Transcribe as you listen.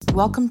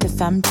Welcome to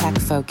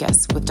FemTech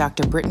Focus with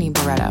Dr. Brittany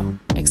Barretto,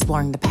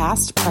 exploring the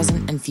past,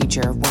 present, and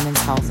future of women's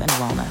health and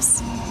wellness.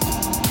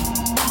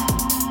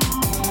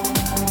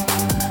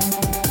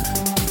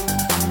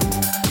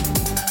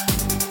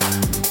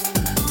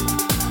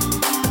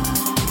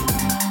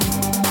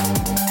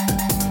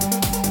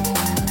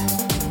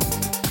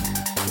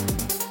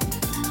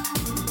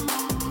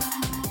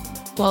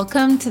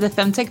 Welcome to the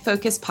FemTech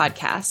Focus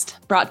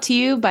podcast, brought to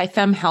you by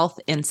Fem Health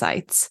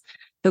Insights,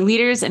 the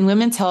leaders in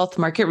women's health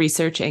market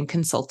research and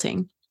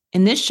consulting.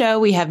 In this show,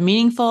 we have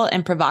meaningful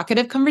and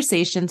provocative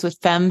conversations with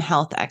fem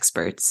health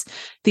experts.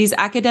 These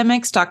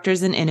academics,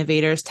 doctors, and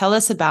innovators tell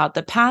us about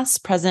the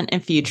past, present,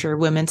 and future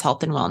of women's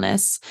health and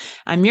wellness.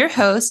 I'm your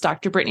host,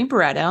 Dr. Brittany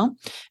Barretto.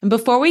 And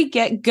before we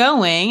get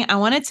going, I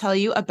want to tell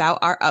you about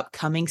our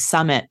upcoming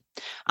summit.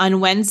 On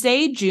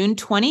Wednesday, June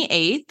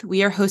 28th,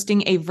 we are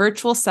hosting a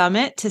virtual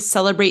summit to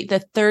celebrate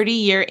the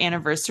 30-year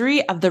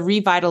anniversary of the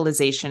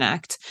Revitalization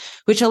Act,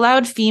 which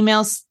allowed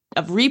females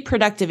of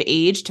reproductive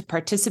age to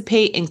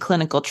participate in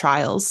clinical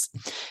trials.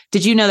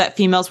 Did you know that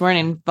females weren't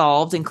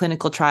involved in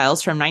clinical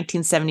trials from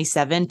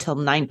 1977 till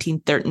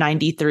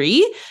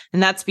 1993?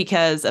 And that's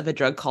because of a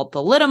drug called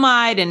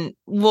thalidomide, and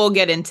we'll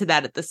get into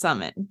that at the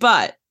summit.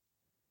 But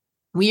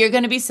we are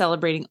going to be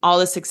celebrating all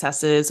the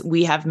successes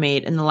we have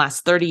made in the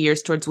last 30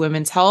 years towards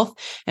women's health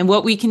and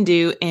what we can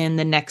do in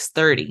the next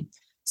 30.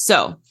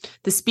 So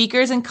the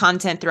speakers and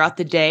content throughout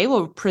the day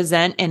will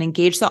present and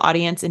engage the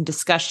audience in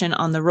discussion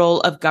on the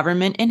role of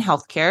government in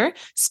healthcare,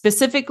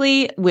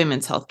 specifically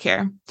women's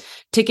healthcare.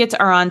 Tickets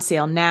are on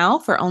sale now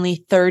for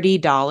only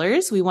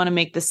 $30. We want to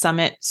make the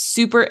summit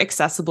super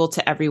accessible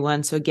to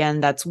everyone. So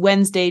again, that's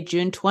Wednesday,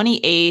 June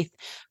 28th.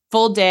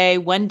 Full day,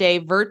 one day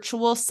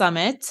virtual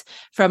summit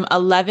from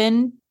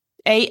 11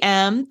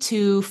 a.m.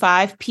 to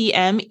 5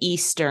 p.m.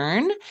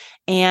 Eastern.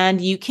 And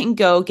you can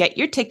go get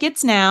your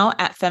tickets now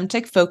at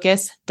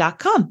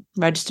femtechfocus.com.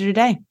 Register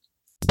today.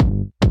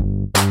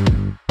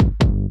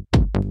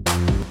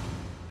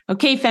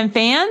 Okay, Fem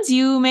fans,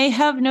 you may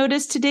have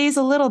noticed today's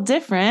a little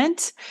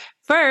different.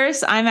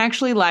 First, I'm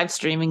actually live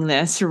streaming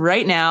this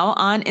right now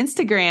on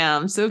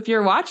Instagram. So if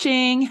you're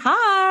watching,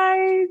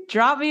 hi,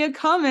 drop me a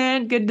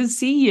comment. Good to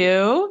see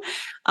you.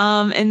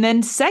 And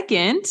then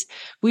second,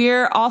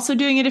 we're also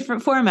doing a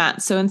different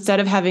format. So instead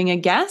of having a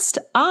guest,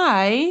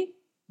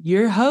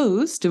 your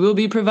host, will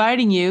be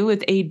providing you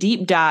with a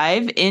deep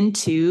dive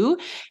into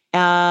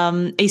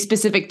a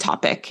specific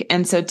topic.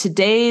 And so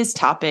today's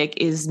topic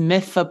is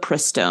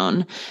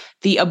Mifepristone,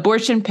 the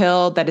abortion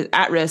pill that is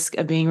at risk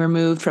of being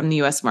removed from the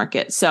U.S.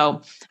 market.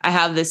 So I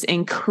have this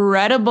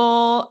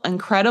incredible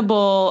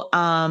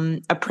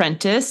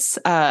apprentice,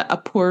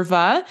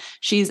 Apurva.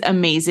 She's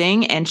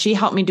amazing. And she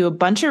helped me do a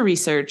bunch of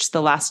research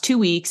the last 2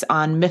 weeks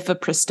on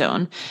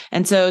Mifepristone.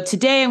 And so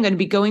today I'm going to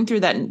be going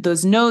through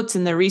those notes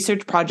and the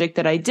research project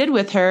that I did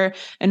with her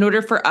in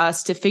order for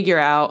us to figure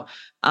out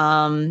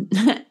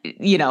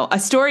a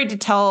story to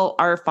tell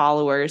our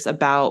followers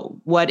about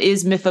what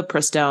is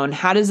Mifepristone,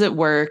 how does it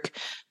work,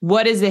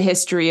 what is the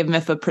history of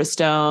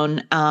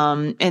Mifepristone,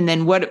 and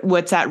then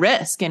what's at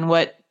risk and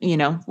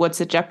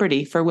what's at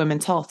jeopardy for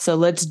women's health. So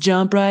let's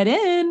jump right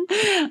in.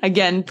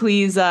 Again,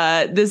 please,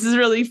 this is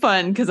really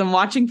fun because I'm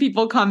watching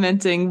people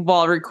commenting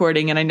while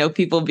recording, and I know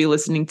people will be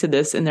listening to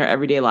this in their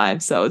everyday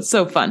lives. So it's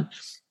so fun.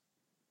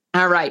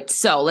 All right,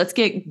 so let's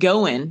get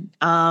going.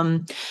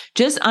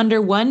 Just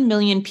under 1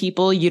 million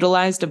people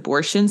utilized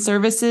abortion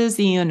services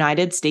in the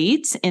United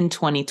States in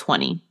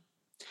 2020.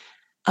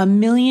 1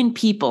 million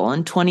people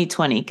in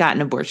 2020 got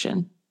an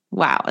abortion.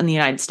 Wow, in the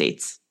United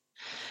States.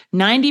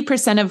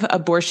 90% of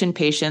abortion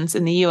patients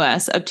in the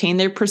U.S. obtain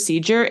their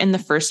procedure in the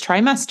first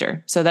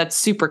trimester. So that's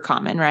super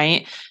common,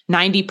 right?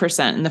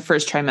 90% in the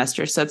first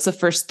trimester. So that's the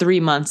first 3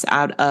 months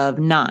out of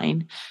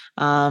 9.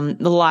 A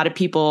lot of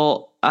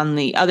people on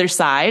the other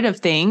side of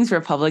things,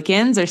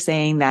 Republicans, are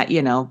saying that,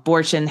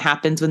 abortion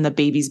happens when the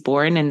baby's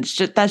born, and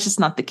that's just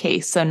not the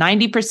case. So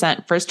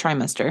 90% first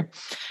trimester.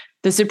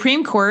 The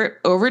Supreme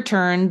Court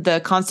overturned the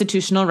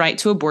constitutional right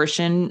to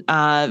abortion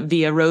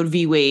via Roe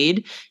v.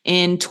 Wade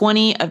in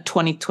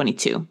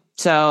 2022.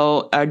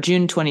 So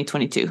June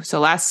 2022. So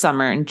last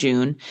summer in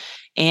June.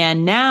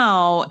 And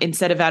now,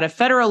 instead of at a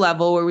federal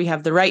level where we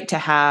have the right to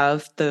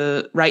have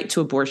the right to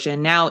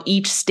abortion, now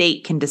each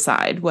state can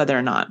decide whether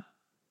or not.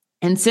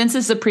 And since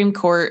the Supreme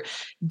Court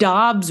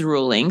Dobbs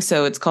ruling,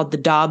 so it's called the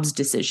Dobbs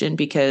decision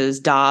because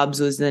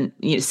Dobbs was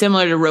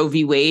similar to Roe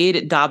v.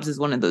 Wade, Dobbs is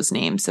one of those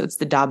names. So it's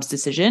the Dobbs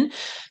decision.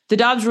 The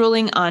Dobbs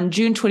ruling on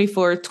June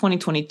 24th,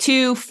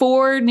 2022,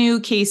 4 new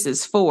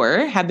cases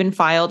have been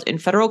filed in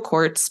federal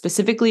courts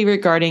specifically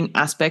regarding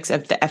aspects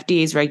of the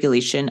FDA's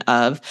regulation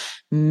of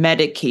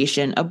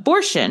medication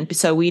abortion.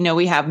 So we know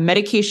we have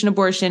medication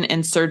abortion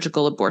and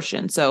surgical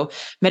abortion. So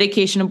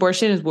medication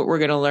abortion is what we're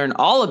going to learn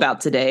all about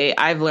today.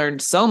 I've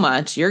learned so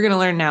much. You're going to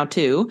learn now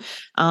too.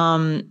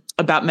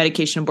 about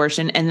medication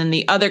abortion. And then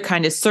the other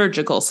kind is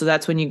surgical. So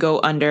that's when you go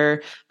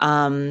under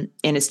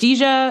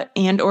anesthesia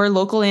and or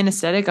local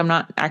anesthetic. I'm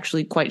not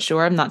actually quite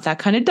sure. I'm not that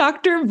kind of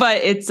doctor,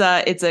 but it's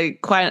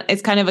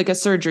kind of like a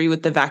surgery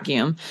with the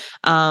vacuum.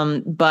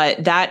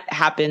 But that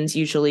happens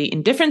usually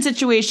in different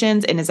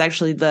situations, and it's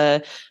actually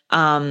the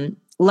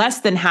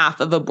less than half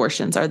of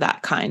abortions are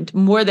that kind.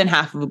 More than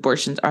half of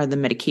abortions are the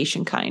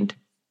medication kind.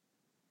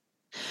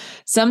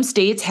 Some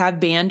states have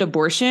banned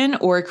abortion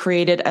or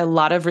created a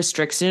lot of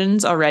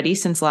restrictions already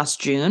since last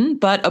June,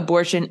 but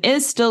abortion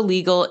is still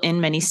legal in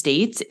many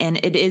states,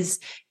 and it is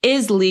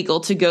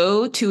legal to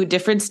go to a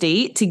different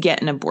state to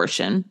get an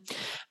abortion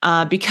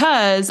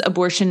because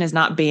abortion is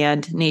not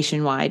banned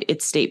nationwide.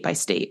 It's state by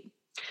state.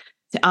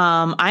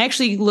 I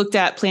actually looked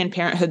at Planned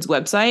Parenthood's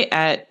website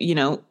at,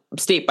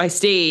 state by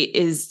state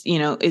is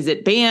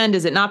it banned?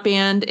 Is it not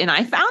banned? And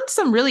I found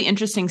some really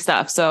interesting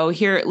stuff. So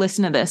here,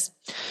 listen to this.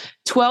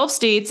 12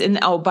 states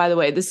by the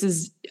way, this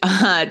is,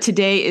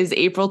 today is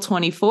April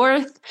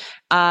 24th,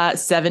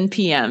 7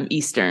 p.m.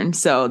 Eastern.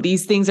 So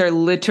these things are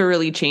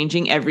literally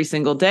changing every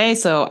single day.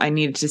 So I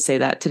needed to say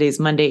that today's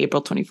Monday,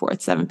 April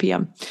 24th, 7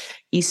 p.m.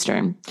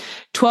 Eastern.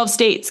 12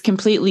 states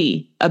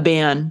completely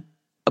ban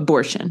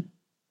abortion.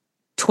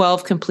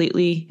 12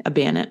 completely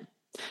ban it.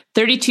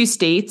 32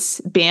 states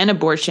ban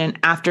abortion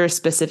after a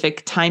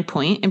specific time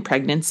point in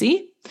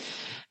pregnancy.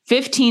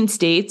 15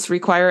 states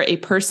require a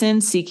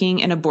person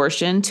seeking an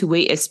abortion to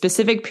wait a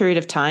specific period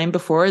of time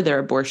before their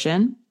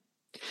abortion.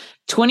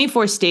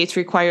 24 states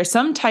require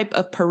some type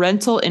of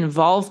parental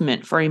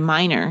involvement for a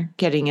minor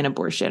getting an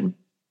abortion.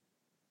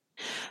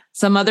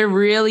 Some other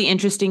really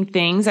interesting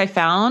things I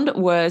found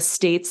was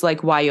states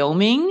like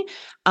Wyoming.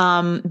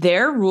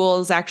 Their rule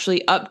is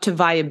actually up to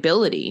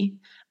viability.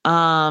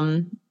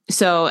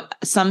 So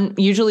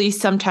usually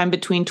sometime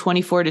between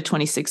 24 to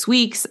 26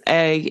 weeks,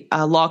 a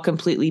law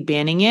completely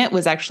banning it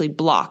was actually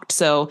blocked.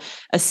 So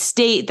a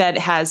state that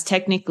has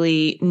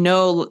technically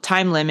no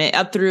time limit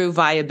up through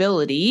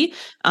viability,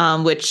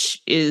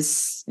 which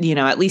is,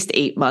 at least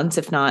 8 months,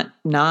 if not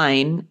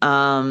 9,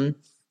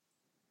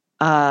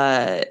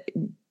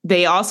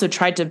 they also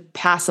tried to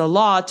pass a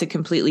law to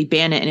completely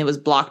ban it, and it was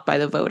blocked by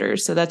the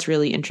voters. So that's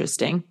really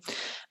interesting.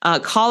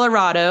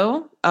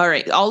 Colorado, all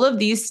right, all of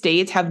these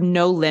states have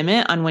no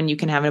limit on when you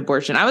can have an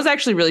abortion. I was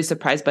actually really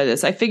surprised by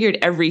this. I figured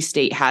every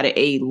state had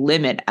a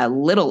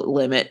little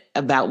limit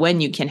about when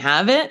you can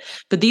have it,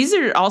 but these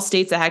are all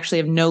states that actually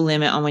have no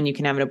limit on when you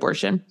can have an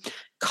abortion.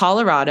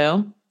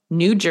 Colorado,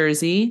 New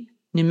Jersey,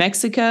 New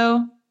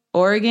Mexico,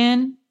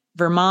 Oregon,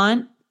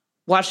 Vermont,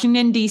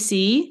 Washington,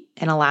 D.C.,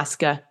 and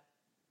Alaska.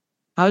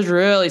 I was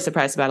really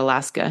surprised about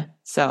Alaska.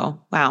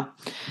 So, wow.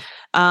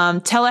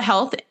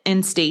 Telehealth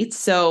in states.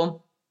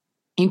 So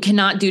you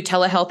cannot do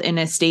telehealth in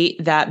a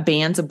state that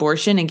bans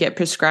abortion and get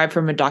prescribed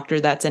from a doctor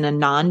that's in a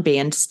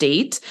non-banned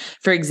state.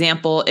 For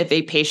example, if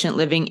a patient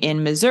living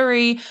in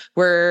Missouri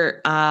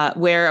where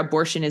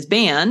abortion is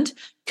banned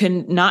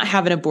could not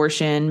have an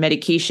abortion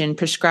medication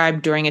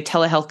prescribed during a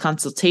telehealth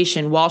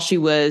consultation while she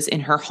was in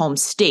her home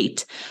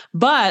state.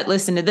 But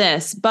listen to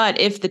this. But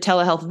if the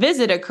telehealth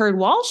visit occurred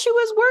while she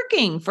was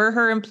working for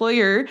her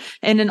employer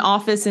in an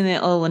office in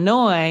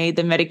Illinois,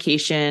 the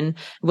medication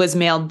was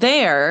mailed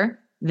there,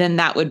 then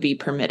that would be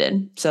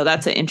permitted. So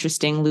that's an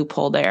interesting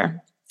loophole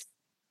there.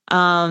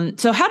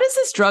 So how does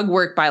this drug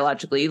work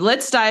biologically?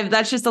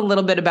 That's just a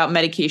little bit about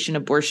medication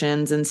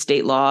abortions and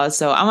state laws.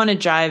 So I want to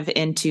dive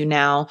into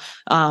now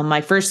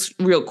my first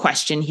real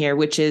question here,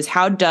 which is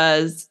how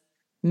does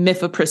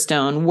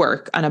Mifepristone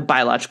work on a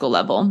biological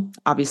level?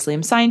 Obviously,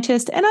 I'm a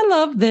scientist and I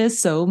love this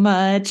so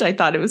much. I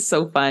thought it was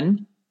so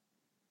fun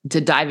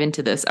to dive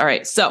into this. All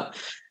right. So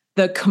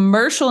the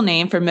commercial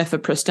name for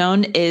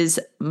Mifepristone is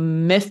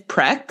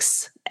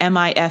Mifeprex,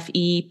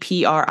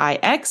 Mifeprix,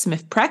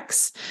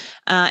 Mifeprex,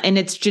 and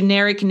its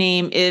generic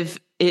name is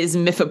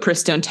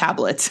Mifepristone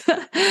tablets.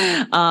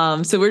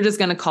 So we're just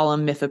going to call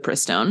them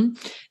Mifepristone.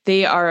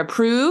 They are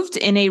approved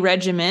in a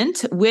regimen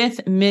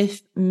with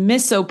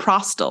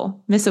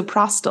misoprostol.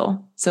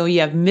 So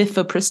you have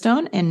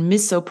Mifepristone and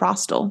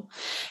misoprostol.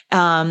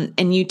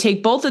 And you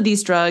take both of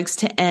these drugs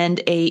to end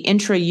a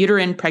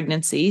intrauterine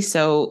pregnancy.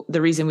 So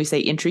the reason we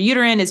say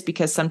intrauterine is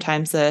because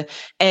sometimes the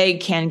egg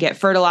can get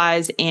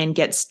fertilized and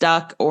get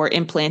stuck or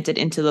implanted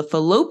into the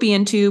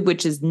fallopian tube,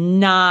 which is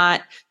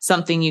not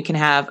something you can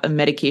have a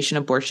medication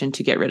abortion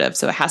to get rid of.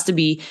 So it has to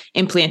be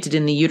implanted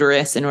in the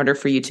uterus in order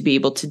for you to be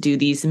able to do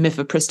these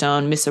Mifepristone,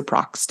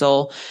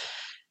 misoprostol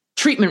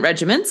treatment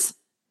regimens.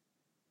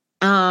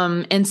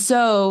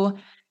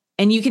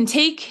 And you can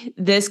take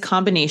this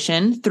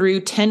combination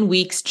through 10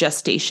 weeks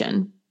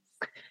gestation.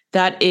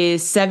 That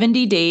is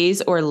 70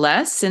 days or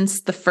less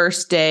since the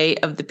first day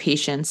of the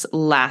patient's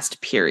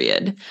last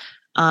period.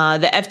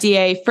 The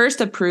FDA first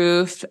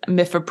approved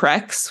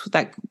Mifepristone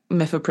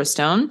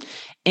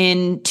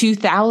in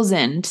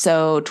 2000,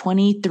 so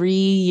 23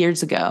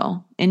 years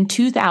ago. In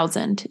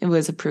 2000, it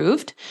was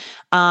approved.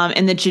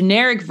 And the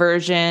generic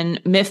version,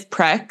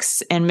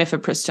 Mifeprex and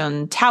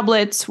Mifepristone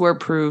tablets were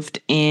approved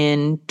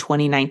in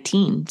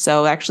 2019.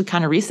 So actually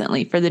kind of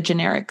recently for the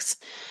generics.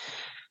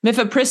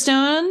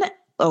 Mifepristone.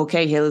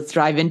 Okay, here, let's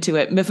dive into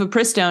it.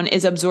 Mifepristone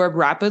is absorbed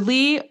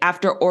rapidly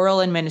after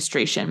oral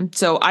administration.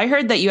 So I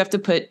heard that you have to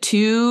put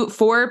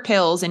 4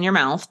 pills in your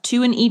mouth,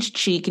 2 in each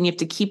cheek, and you have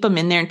to keep them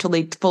in there until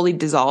they fully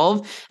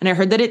dissolve. And I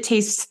heard that it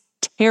tastes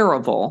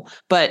terrible,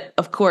 but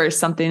of course,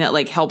 something that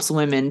like helps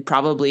women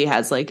probably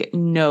has like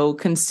no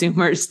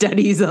consumer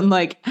studies on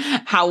like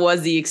how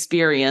was the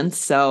experience.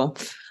 So,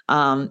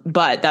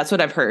 but that's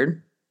what I've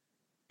heard.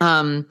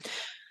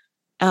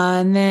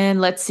 And then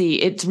let's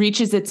see, it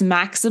reaches its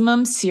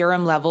maximum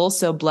serum level,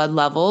 so blood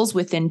levels,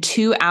 within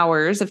 2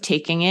 hours of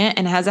taking it,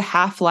 and has a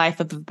half-life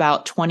of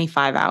about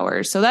 25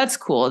 hours. So that's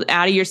cool.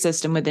 Out of your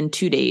system within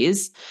 2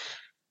 days.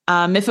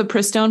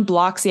 Mifepristone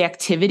blocks the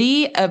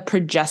activity of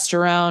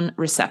progesterone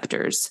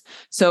receptors.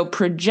 So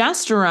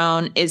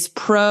progesterone is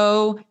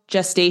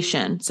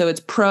pro-gestation. So it's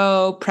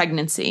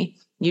pro-pregnancy.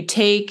 You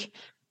take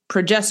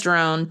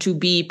progesterone to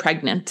be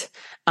pregnant.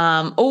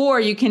 Or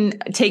you can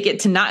take it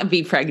to not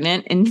be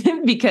pregnant, and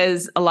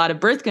because a lot of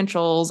birth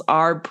controls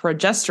are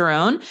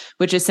progesterone,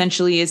 which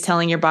essentially is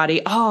telling your body,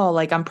 oh,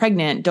 like I'm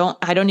pregnant.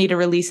 I don't need to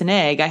release an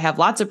egg. I have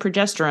lots of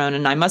progesterone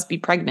and I must be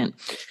pregnant.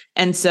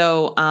 And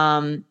so,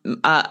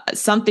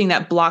 something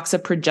that blocks a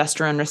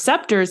progesterone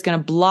receptor is going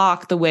to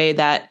block the way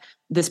that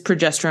this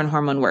progesterone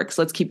hormone works.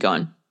 Let's keep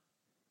going.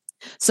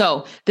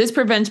 So this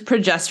prevents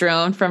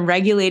progesterone from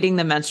regulating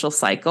the menstrual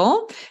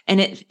cycle,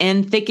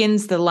 and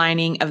thickens the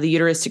lining of the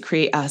uterus to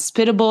create a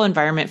hospitable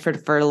environment for the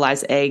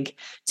fertilized egg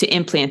to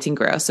implant and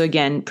grow. So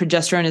again,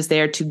 progesterone is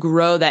there to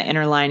grow that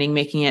inner lining,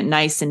 making it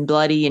nice and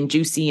bloody and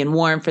juicy and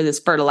warm for this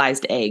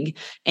fertilized egg.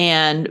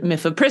 And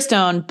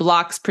mifepristone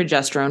blocks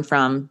progesterone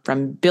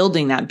from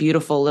building that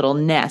beautiful little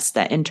nest,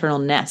 that internal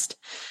nest.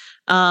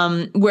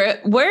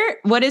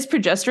 What is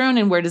progesterone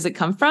and where does it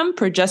come from?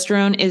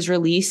 Progesterone is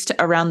released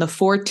around the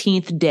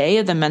 14th day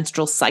of the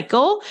menstrual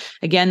cycle.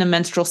 Again, the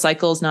menstrual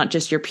cycle is not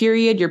just your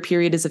period. Your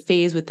period is a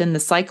phase within the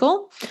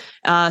cycle.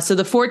 So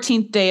the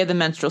 14th day of the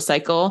menstrual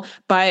cycle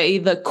by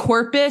the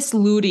corpus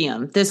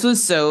luteum. This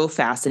was so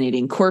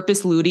fascinating.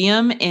 Corpus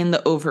luteum in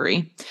the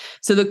ovary.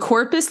 So the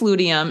corpus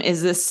luteum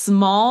is this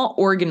small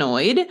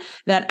organoid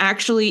that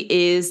actually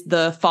is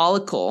the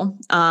follicle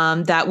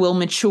that will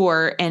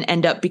mature and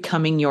end up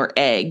becoming your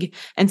egg.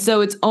 And so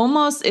it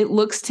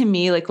looks to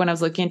me like when I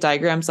was looking at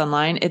diagrams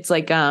online, it's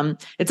like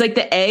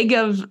the egg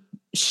of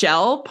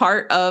shell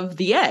part of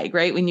the egg,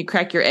 right? When you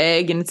crack your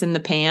egg and it's in the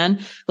pan,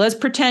 let's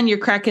pretend you're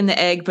cracking the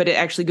egg, but it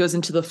actually goes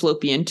into the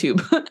fallopian tube.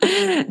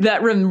 That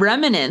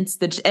remnants,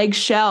 the egg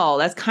shell,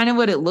 that's kind of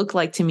what it looked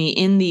like to me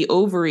in the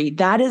ovary.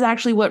 That is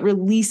actually what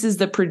releases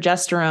the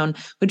progesterone,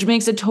 which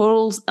makes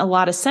a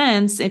lot of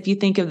sense if you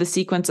think of the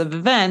sequence of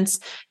events.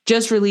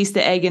 Just release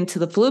the egg into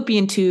the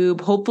fallopian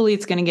tube. Hopefully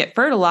it's going to get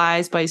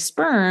fertilized by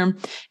sperm.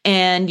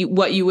 And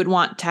what you would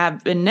want to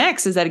happen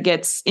next is that it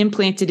gets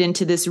implanted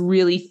into this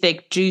really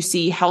thick,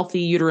 juicy,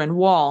 healthy uterine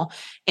wall.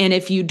 And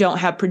if you don't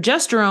have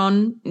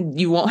progesterone,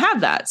 you won't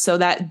have that. So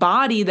that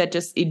body that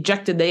just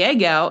ejected the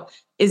egg out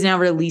is now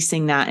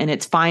releasing that in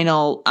its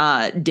final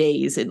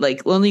days. It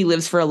like only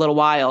lives for a little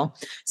while.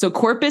 So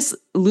corpus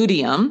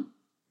luteum,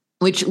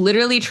 which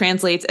literally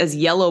translates as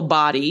yellow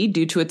body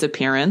due to its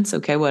appearance.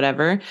 Okay,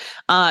 whatever.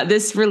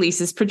 This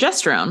releases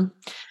progesterone.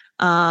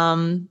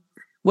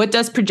 What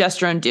does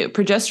progesterone do?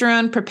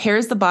 Progesterone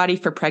prepares the body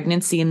for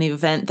pregnancy in the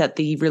event that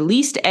the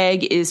released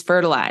egg is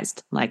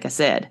fertilized, like I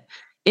said.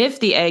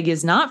 If the egg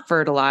is not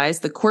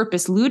fertilized, the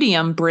corpus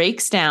luteum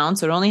breaks down,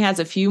 so it only has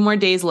a few more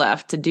days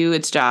left to do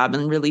its job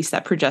and release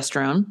that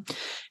progesterone.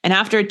 And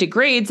after it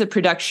degrades, the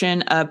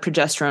production of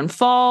progesterone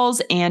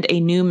falls and a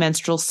new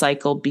menstrual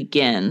cycle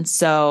begins.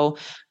 So,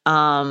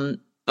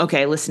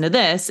 okay, listen to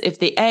this. If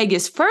the egg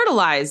is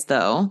fertilized,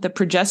 though, the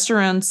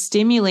progesterone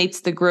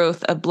stimulates the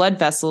growth of blood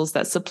vessels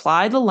that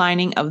supply the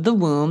lining of the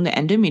womb, the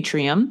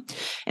endometrium,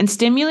 and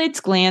stimulates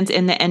glands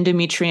in the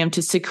endometrium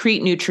to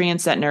secrete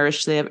nutrients that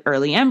nourish the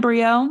early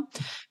embryo.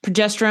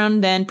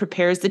 Progesterone then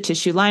prepares the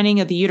tissue lining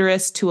of the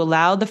uterus to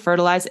allow the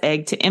fertilized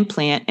egg to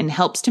implant and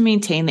helps to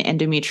maintain the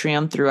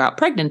endometrium throughout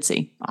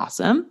pregnancy.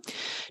 Awesome.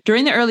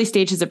 During the early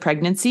stages of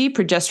pregnancy,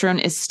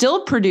 progesterone is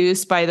still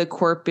produced by the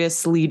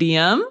corpus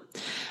luteum,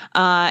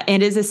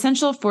 and is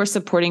essential for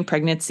supporting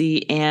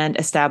pregnancy and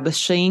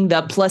establishing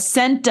the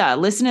placenta.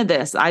 Listen to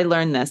this. I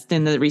learned this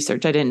in the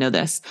research. I didn't know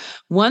this.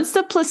 Once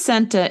the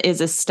placenta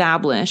is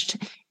established,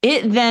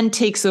 it then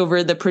takes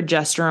over the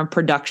progesterone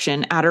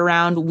production at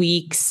around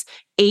weeks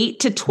 8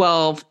 to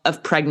 12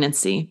 of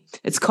pregnancy.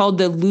 It's called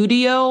the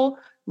luteal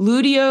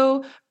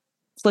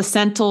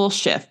placental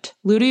shift,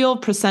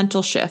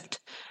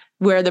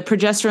 where the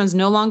progesterone is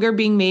no longer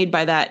being made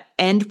by that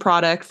end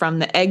product from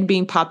the egg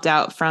being popped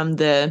out from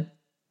the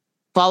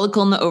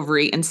follicle in the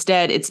ovary.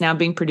 Instead, it's now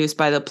being produced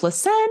by the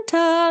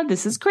placenta.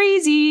 This is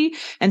crazy.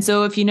 And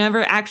so if you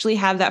never actually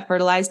have that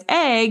fertilized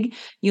egg,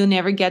 you'll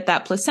never get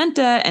that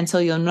placenta. And so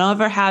you'll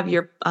never have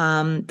your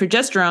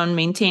progesterone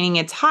maintaining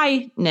its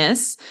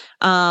highness.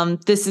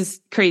 This is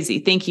crazy.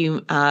 Thank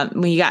you.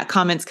 We got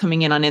comments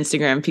coming in on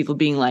Instagram, people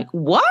being like,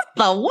 what?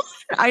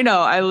 I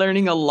know, I'm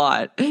learning a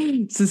lot.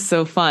 This is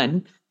so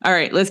fun. All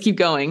right, let's keep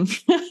going.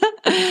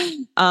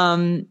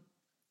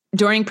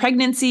 During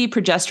pregnancy,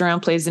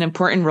 progesterone plays an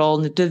important role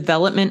in the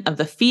development of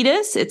the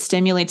fetus. It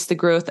stimulates the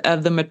growth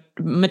of the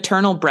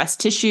maternal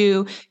breast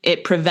tissue.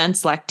 It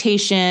prevents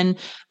lactation,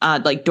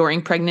 like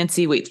during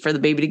pregnancy, wait for the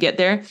baby to get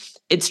there.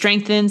 It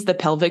strengthens the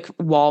pelvic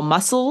wall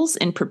muscles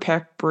in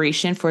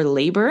preparation for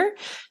labor.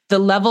 The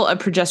level of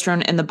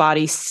progesterone in the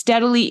body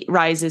steadily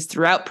rises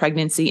throughout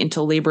pregnancy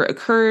until labor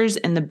occurs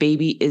and the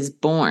baby is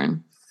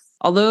born.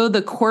 Although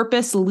the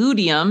corpus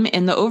luteum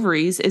in the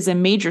ovaries is a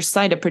major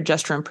site of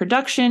progesterone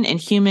production in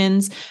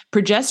humans,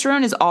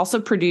 progesterone is also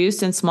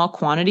produced in small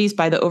quantities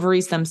by the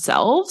ovaries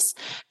themselves,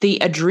 the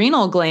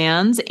adrenal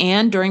glands,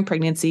 and during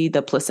pregnancy,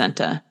 the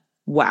placenta.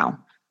 Wow.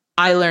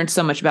 I learned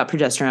so much about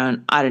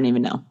progesterone. I didn't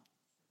even know.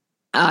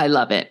 I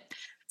love it.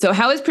 So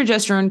how is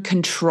progesterone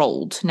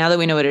controlled now that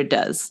we know what it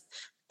does?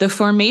 The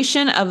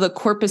formation of the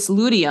corpus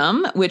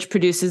luteum, which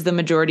produces the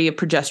majority of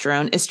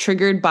progesterone, is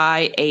triggered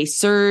by a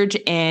surge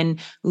in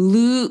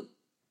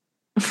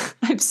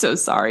I'm so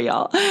sorry,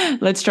 y'all.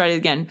 Let's try it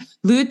again.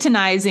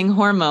 Luteinizing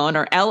hormone,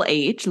 or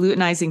LH,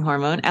 luteinizing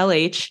hormone,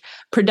 LH,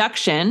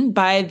 production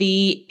by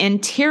the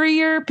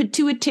anterior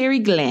pituitary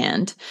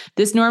gland.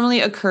 This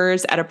normally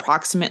occurs at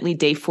approximately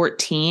day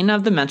 14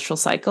 of the menstrual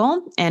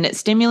cycle, and it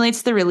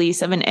stimulates the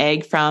release of an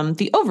egg from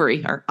the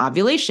ovary, or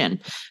ovulation,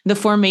 the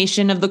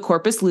formation of the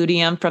corpus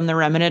luteum from the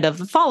remnant of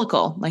the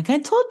follicle, like I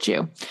told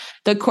you.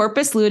 The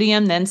corpus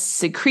luteum then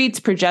secretes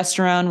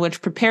progesterone,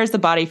 which prepares the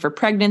body for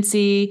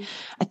pregnancy.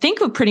 I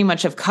think we pretty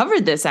much have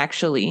covered this,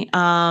 actually.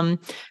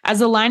 As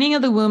the lining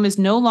of the womb is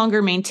no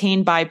longer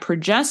maintained by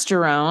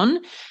progesterone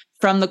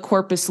from the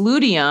corpus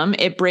luteum,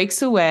 it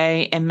breaks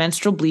away and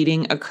menstrual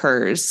bleeding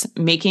occurs,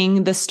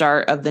 making the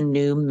start of the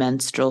new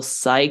menstrual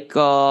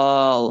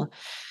cycle.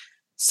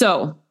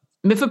 So,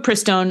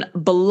 Mifepristone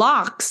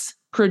blocks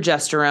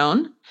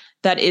progesterone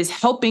that is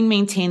helping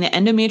maintain the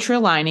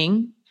endometrial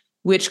lining,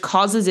 which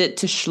causes it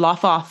to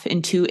slough off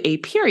into a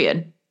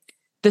period.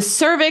 The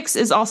cervix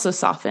is also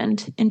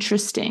softened.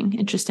 Interesting.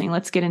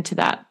 Let's get into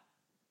that.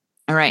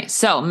 All right.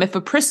 So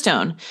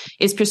Mifepristone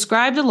is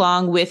prescribed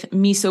along with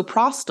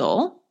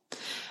misoprostol.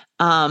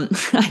 I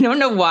don't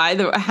know why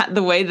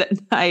the way that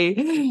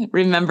I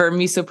remember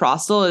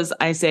misoprostol is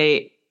I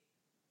say,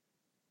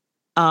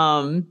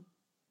 I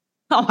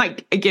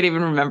can't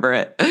even remember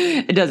it.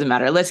 It doesn't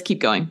matter. Let's keep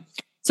going.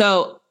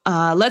 So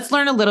let's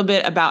learn a little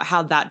bit about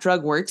how that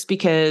drug works,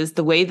 because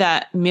the way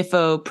that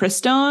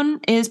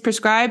Mifepristone is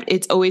prescribed,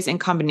 it's always in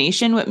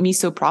combination with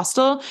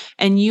misoprostol.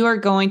 And you are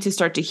going to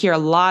start to hear a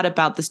lot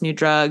about this new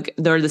drug,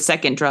 or the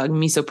second drug,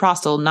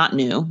 misoprostol, not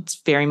new. It's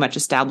very much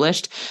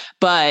established,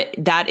 but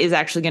that is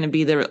actually going to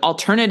be the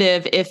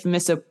alternative if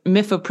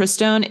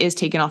Mifepristone is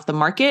taken off the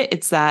market.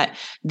 It's that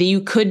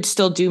you could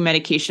still do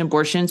medication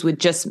abortions with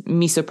just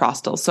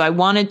misoprostol. So I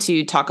wanted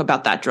to talk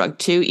about that drug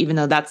too, even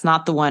though that's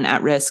not the one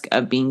at risk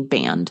of being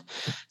banned.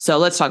 So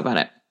let's talk about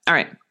it. All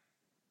right.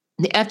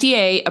 The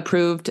FDA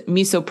approved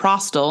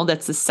misoprostol,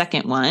 that's the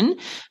second one,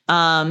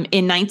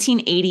 in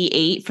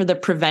 1988 for the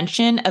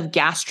prevention of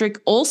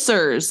gastric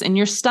ulcers in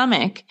your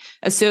stomach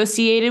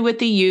associated with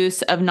the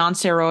use of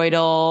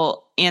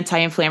nonsteroidal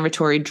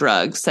anti-inflammatory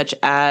drugs, such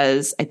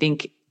as, I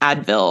think,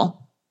 Advil,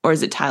 or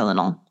is it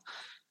Tylenol? I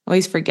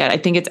always forget. I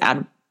think it's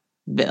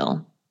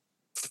Advil.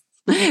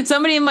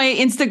 Somebody in my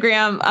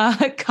Instagram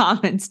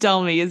comments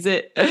tell me,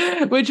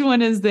 which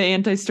one is the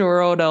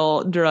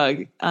anti-steroidal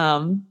drug?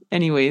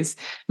 Anyways,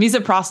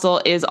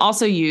 misoprostol is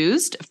also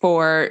used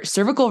for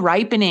cervical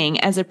ripening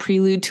as a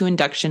prelude to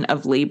induction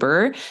of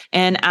labor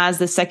and as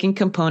the second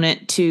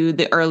component to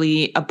the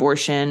early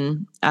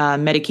abortion,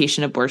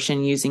 medication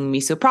abortion using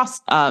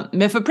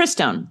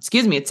Mifepristone.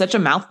 Excuse me, it's such a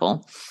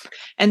mouthful.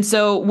 And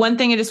so one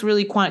thing I just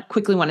really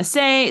quickly want to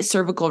say,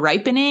 cervical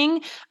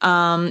ripening,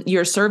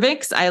 your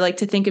cervix, I like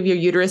to think of your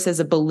uterus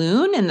as a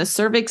balloon, and the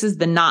cervix is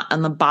the knot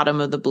on the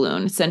bottom of the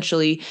balloon,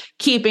 essentially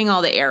keeping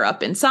all the air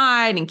up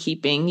inside and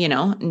keeping,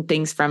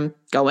 things from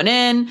going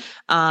in.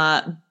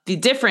 The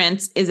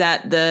difference is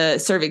that the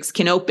cervix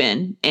can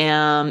open,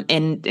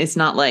 and it's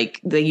not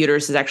like the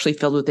uterus is actually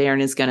filled with air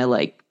and is going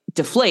to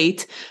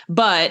deflate,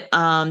 but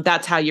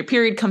that's how your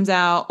period comes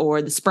out,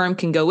 or the sperm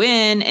can go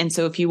in. And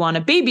so if you want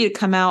a baby to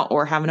come out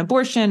or have an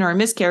abortion or a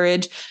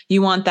miscarriage,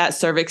 you want that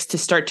cervix to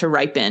start to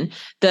ripen.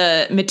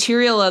 The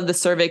material of the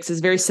cervix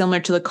is very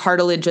similar to the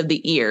cartilage of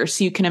the ear.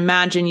 So you can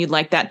imagine you'd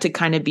like that to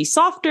kind of be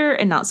softer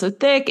and not so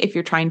thick if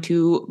you're trying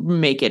to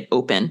make it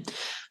open.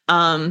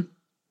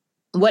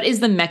 What is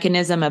the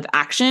mechanism of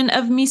action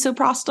of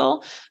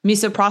misoprostol?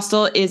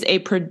 Misoprostol is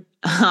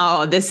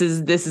this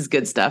is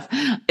good stuff,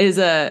 is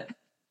a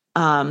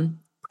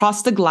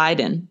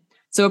prostaglandin.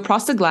 So a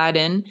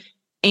prostaglandin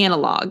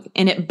analog,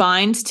 and it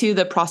binds to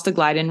the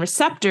prostaglandin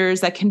receptors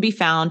that can be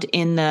found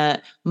in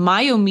the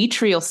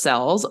myometrial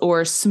cells,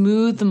 or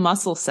smooth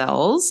muscle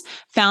cells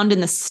found in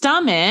the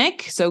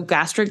stomach. So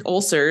gastric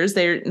ulcers,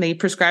 they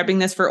prescribing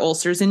this for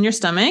ulcers in your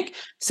stomach.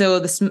 So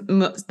the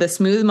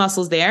smooth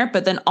muscles there,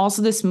 but then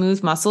also the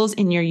smooth muscles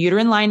in your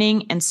uterine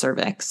lining and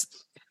cervix.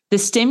 The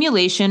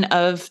stimulation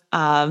of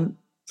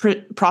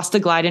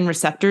prostaglandin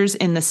receptors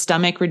in the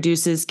stomach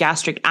reduces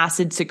gastric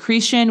acid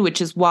secretion,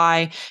 which is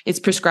why it's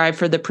prescribed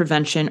for the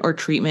prevention or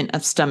treatment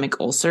of stomach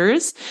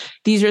ulcers.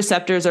 These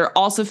receptors are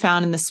also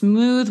found in the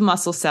smooth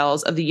muscle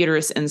cells of the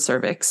uterus and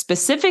cervix.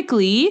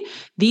 Specifically,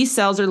 these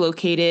cells are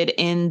located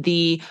in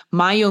the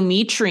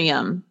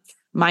myometrium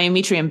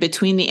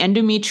between the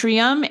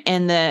endometrium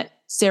and the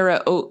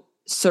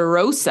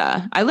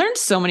serosa. I learned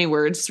so many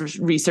words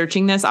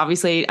researching this.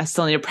 Obviously, I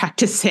still need to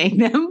practice saying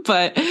them,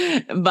 but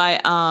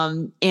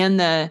and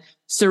the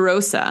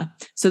serosa.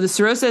 So the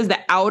serosa is the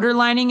outer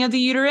lining of the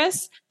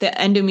uterus. The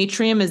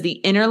endometrium is the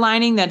inner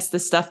lining. That's the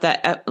stuff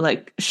that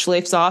like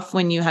schläfs off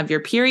when you have your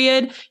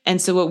period. And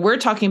so what we're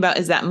talking about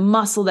is that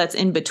muscle that's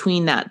in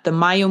between that, the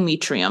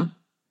myometrium.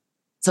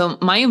 So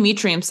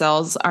myometrium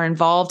cells are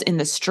involved in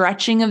the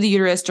stretching of the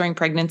uterus during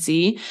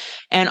pregnancy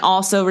and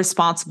also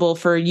responsible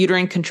for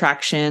uterine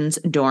contractions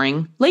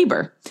during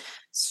labor.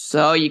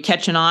 So you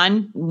catching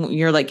on,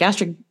 you're like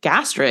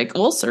gastric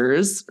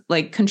ulcers,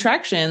 like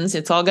contractions,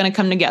 it's all going to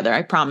come together,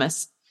 I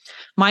promise.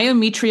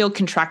 Myometrial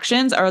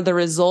contractions are the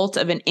result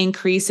of an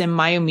increase in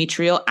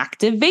myometrial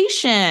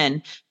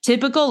activation.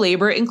 Typical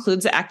labor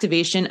includes the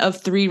activation of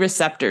 3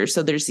 receptors.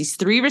 So there's these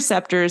 3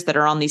 receptors that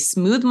are on these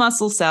smooth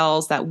muscle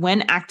cells that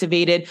when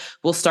activated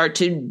will start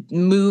to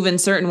move in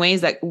certain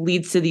ways that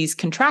leads to these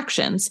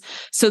contractions.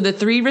 So the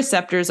 3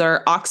 receptors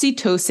are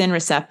oxytocin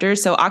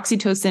receptors. So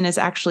oxytocin is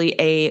actually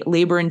a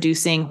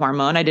labor-inducing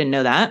hormone. I didn't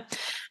know that.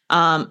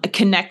 A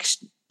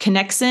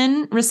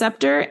connexin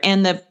receptor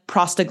and the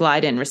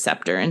prostaglandin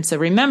receptor. And so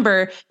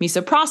remember,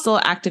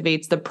 misoprostol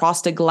activates the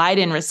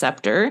prostaglandin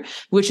receptor,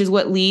 which is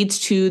what leads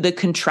to the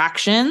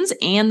contractions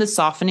and the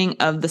softening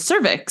of the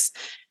cervix.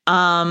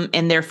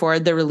 And therefore,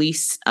 the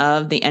release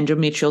of the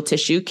endometrial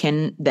tissue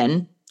can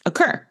then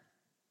occur.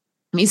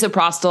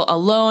 Misoprostol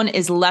alone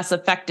is less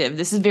effective.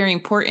 This is very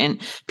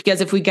important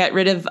because if we get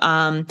rid of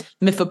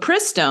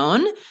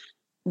mifepristone,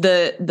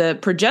 the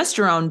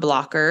progesterone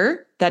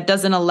blocker that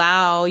doesn't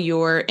allow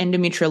your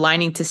endometrial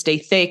lining to stay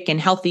thick and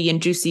healthy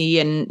and juicy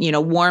and,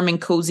 warm and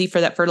cozy for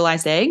that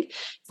fertilized egg.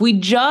 If we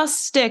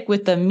just stick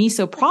with the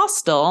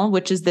misoprostol,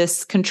 which is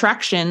this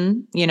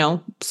contraction,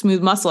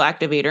 smooth muscle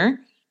activator,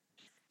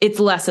 it's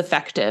less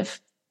effective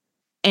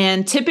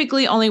and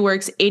typically only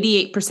works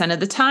 88%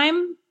 of the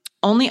time,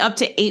 only up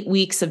to 8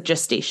 weeks of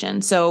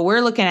gestation. So we're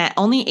looking at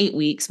only 8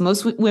 weeks.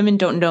 Most women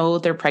don't know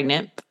they're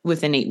pregnant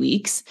within 8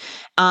 weeks.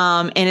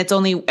 And it's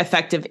only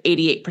effective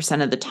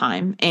 88% of the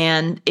time.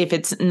 And if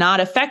it's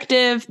not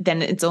effective,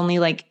 then it's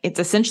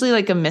essentially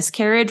like a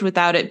miscarriage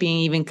without it being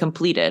even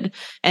completed.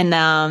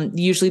 And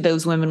usually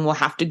those women will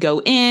have to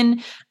go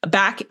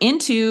back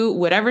into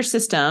whatever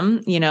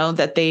system,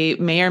 that they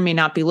may or may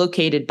not be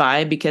located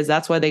by, because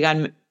that's why they got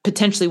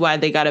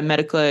a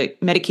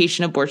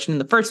medication abortion in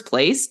the first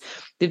place.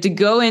 They have to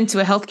go into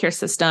a healthcare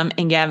system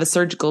and have a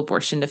surgical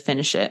abortion to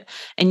finish it.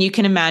 And you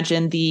can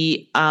imagine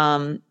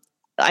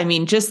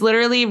just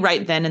literally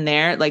right then and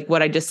there, like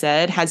what I just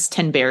said, has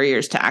 10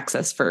 barriers to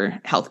access for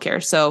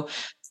healthcare. So,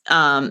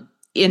 and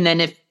then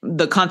if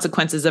the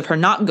consequences of her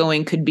not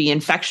going could be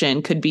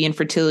infection, could be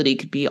infertility,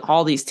 could be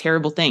all these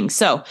terrible things.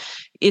 So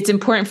it's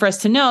important for us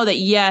to know that,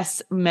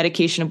 yes,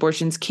 medication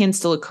abortions can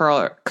still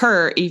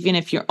occur even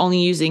if you're only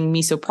using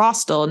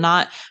misoprostol,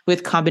 not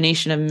with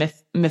combination of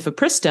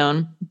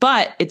mifepristone,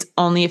 but it's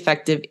only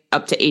effective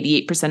up to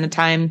 88% of the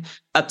time,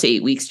 up to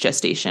 8 weeks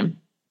gestation.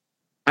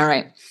 All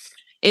right.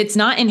 It's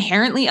not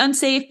inherently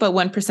unsafe, but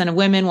 1% of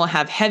women will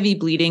have heavy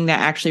bleeding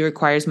that actually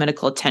requires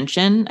medical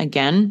attention.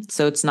 Again,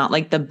 so it's not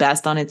like the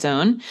best on its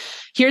own.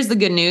 Here's the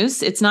good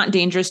news. It's not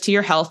dangerous to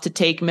your health to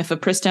take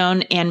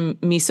mifepristone and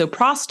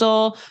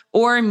misoprostol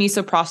or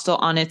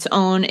misoprostol on its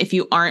own if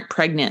you aren't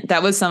pregnant.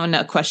 That was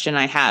a question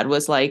I had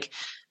was like,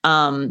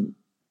 can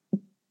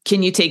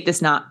you take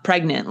this not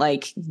pregnant?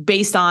 Like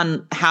based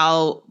on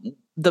how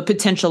the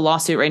potential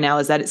lawsuit right now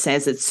is that it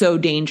says it's so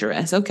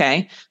dangerous.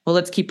 Okay, well,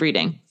 let's keep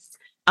reading.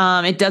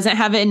 It doesn't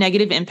have a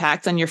negative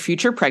impact on your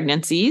future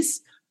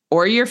pregnancies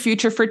or your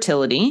future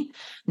fertility.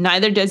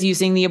 Neither does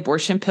using the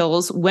abortion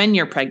pills when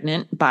you're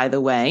pregnant, by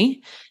the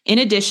way. In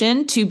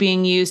addition to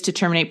being used to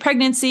terminate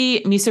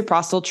pregnancy,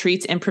 misoprostol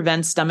treats and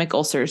prevents stomach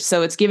ulcers.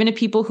 So it's given to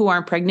people who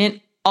aren't pregnant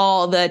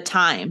all the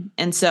time.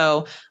 And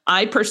so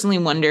I personally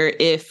wonder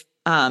if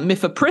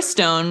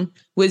mifepristone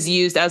was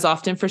used as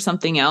often for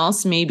something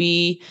else,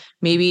 maybe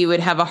it would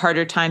have a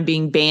harder time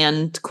being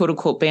banned, quote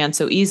unquote, banned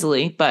so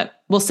easily, but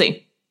we'll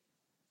see.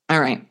 All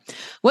right.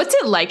 What's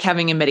it like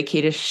having a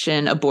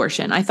medication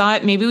abortion? I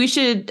thought maybe we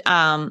should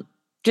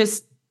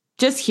just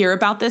hear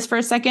about this for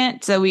a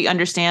second so we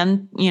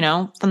understand,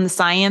 from the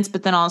science,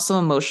 but then also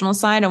emotional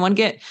side.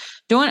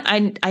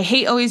 I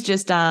hate always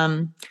just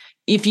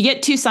if you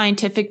get too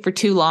scientific for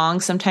too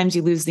long, sometimes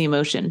you lose the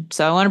emotion.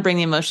 So I want to bring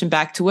the emotion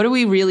back to what are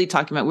we really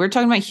talking about? We're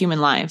talking about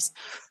human lives.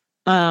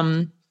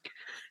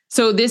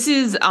 So this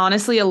is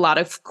honestly a lot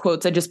of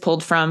quotes I just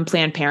pulled from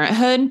Planned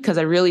Parenthood because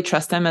I really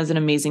trust them as an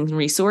amazing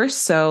resource.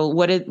 So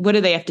what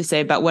do they have to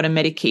say about what a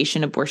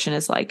medication abortion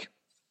is like?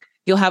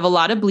 You'll have a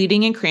lot of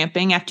bleeding and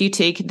cramping after you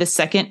take the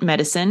second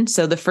medicine.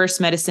 So the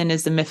first medicine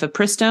is the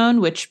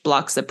Mifepristone, which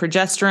blocks the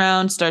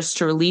progesterone, starts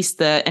to release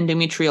the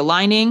endometrial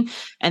lining.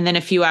 And then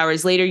a few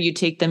hours later, you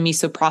take the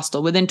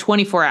Misoprostol. Within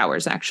 24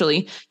 hours,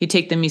 actually, you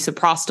take the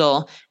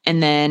Misoprostol.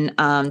 And then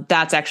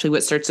that's actually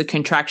what starts the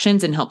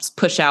contractions and helps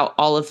push out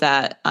all of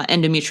that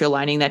endometrial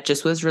lining that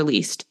just was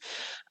released.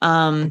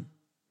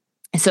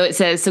 So it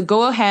says, so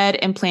go ahead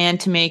and plan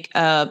to make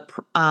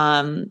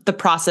the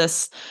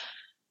process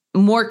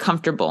more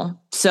comfortable.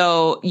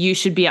 So you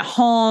should be at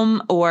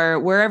home or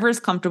wherever is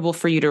comfortable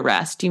for you to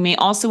rest. You may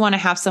also want to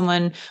have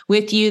someone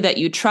with you that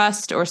you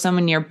trust or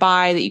someone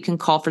nearby that you can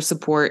call for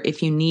support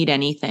if you need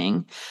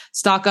anything.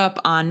 Stock up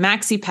on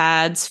maxi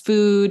pads,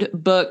 food,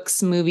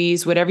 books,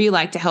 movies, whatever you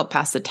like to help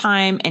pass the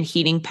time, and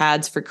heating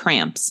pads for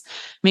cramps.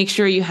 Make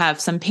sure you have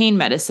some pain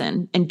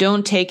medicine, and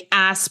don't take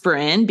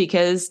aspirin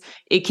because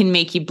it can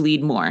make you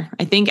bleed more.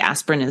 I think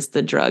aspirin is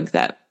the drug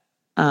that,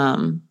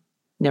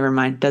 never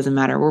mind. Doesn't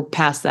matter. We're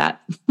past that.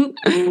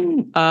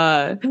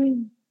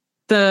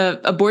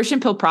 The abortion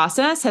pill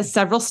process has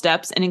several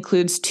steps and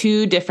includes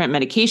 2 different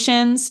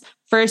medications.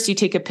 First, you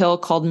take a pill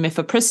called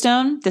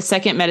Mifepristone. The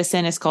second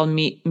medicine is called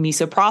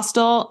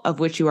Misoprostol,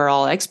 of which you are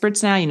all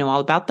experts now. You know all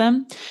about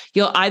them.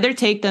 You'll either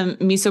take the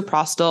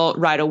Misoprostol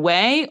right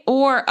away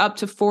or up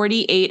to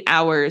 48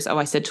 hours. Oh,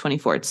 I said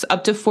 24. It's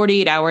up to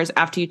 48 hours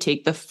after you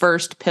take the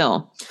first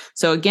pill.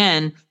 So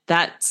again,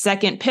 that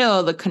second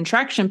pill, the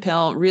contraction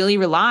pill, really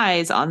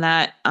relies on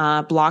that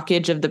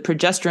blockage of the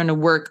progesterone to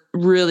work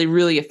really,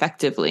 really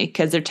effectively,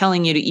 because they're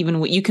telling you to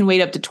you can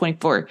wait up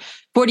to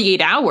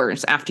 48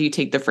 hours after you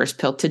take the first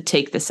pill to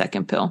take the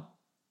second pill.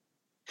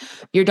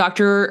 Your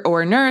doctor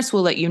or nurse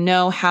will let you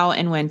know how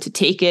and when to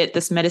take it.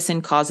 This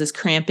medicine causes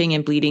cramping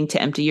and bleeding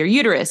to empty your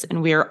uterus,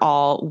 and we are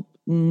all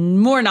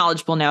more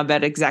knowledgeable now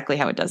about exactly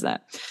how it does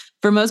that.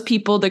 For most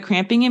people, the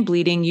cramping and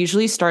bleeding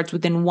usually starts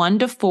within 1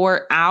 to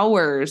 4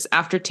 hours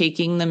after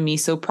taking the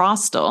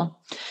Misoprostol.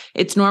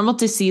 It's normal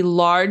to see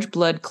large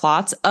blood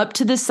clots up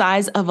to the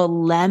size of a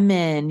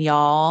lemon,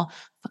 y'all.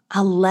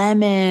 A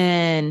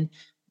lemon.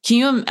 Can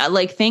you,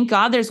 thank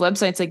God there's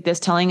websites like this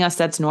telling us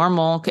that's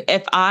normal.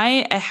 If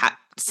I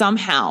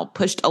somehow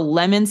pushed a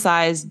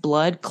lemon-sized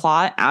blood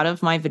clot out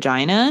of my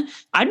vagina,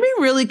 I'd be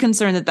really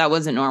concerned that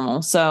wasn't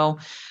normal. So,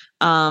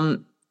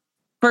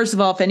 first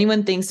of all, if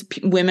anyone thinks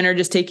women are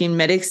just taking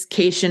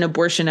medication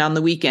abortion on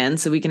the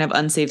weekend so we can have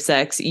unsafe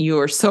sex,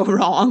 you're so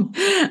wrong.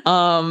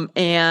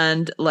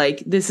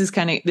 This is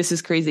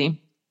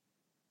crazy.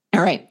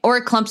 All right. Or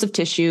clumps of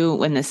tissue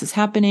when this is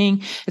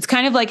happening. It's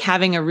kind of like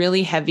having a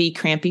really heavy,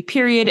 crampy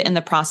period, and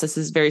the process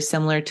is very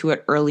similar to an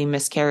early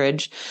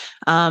miscarriage.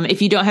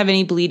 If you don't have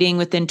any bleeding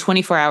within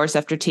 24 hours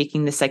after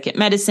taking the second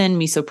medicine,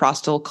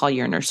 Misoprostol, call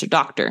your nurse or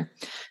doctor.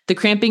 The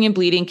cramping and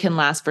bleeding can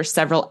last for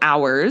several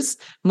hours.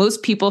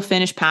 Most people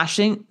finish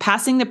passing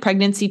the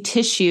pregnancy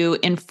tissue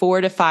in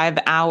 4 to 5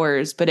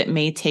 hours, but it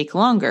may take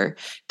longer.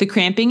 The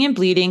cramping and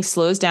bleeding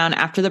slows down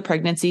after the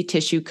pregnancy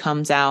tissue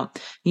comes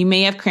out. You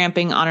may have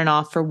cramping on and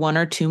off for 1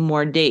 or 2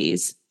 more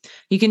days.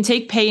 You can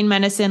take pain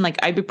medicine like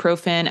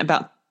ibuprofen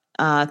about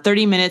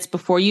 30 minutes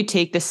before you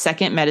take the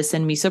second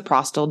medicine,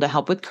 Misoprostol, to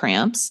help with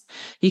cramps.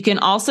 You can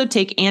also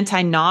take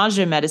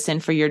anti-nausea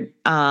medicine for your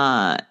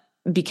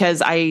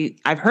because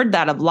I've heard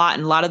that a lot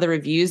in a lot of the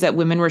reviews that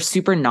women were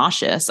super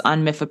nauseous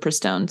on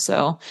Mifepristone.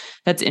 So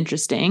that's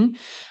interesting.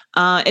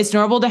 It's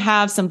normal to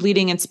have some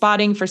bleeding and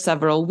spotting for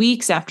several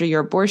weeks after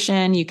your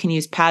abortion. You can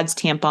use pads,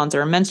 tampons,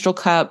 or a menstrual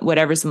cup,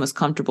 whatever's the most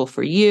comfortable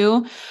for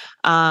you.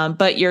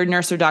 But your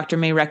nurse or doctor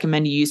may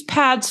recommend you use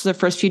pads for the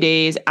first few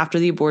days after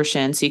the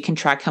abortion so you can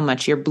track how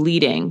much you're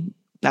bleeding.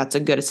 That's a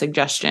good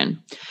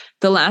suggestion.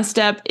 The last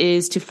step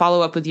is to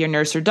follow up with your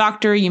nurse or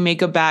doctor. You may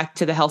go back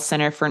to the health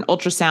center for an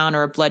ultrasound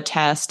or a blood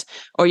test,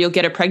 or you'll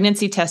get a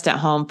pregnancy test at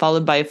home,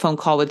 followed by a phone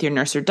call with your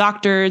nurse or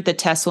doctor. The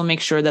test will make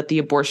sure that the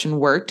abortion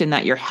worked and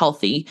that you're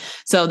healthy.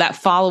 So that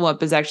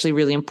follow-up is actually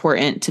really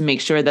important to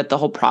make sure that the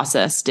whole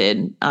process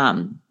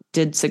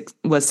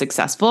was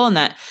successful and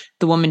that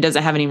the woman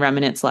doesn't have any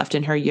remnants left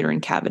in her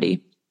uterine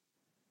cavity.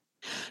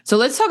 So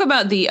let's talk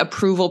about the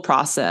approval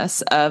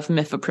process of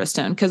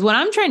Mifepristone, because what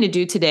I'm trying to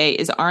do today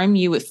is arm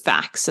you with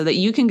facts so that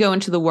you can go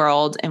into the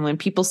world. And when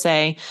people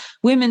say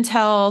women's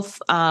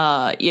health,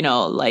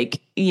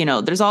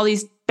 there's all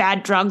these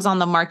bad drugs on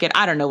the market.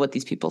 I don't know what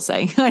these people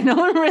say.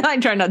 I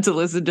try not to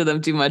listen to them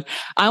too much.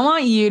 I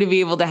want you to be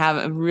able to have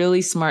a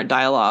really smart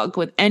dialogue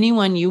with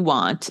anyone you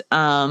want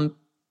about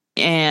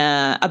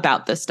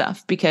this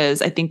stuff,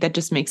 because I think that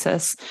just makes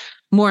us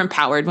more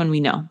empowered when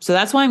we know. So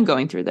that's why I'm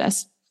going through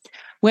this.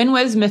 When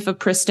was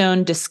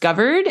Mifepristone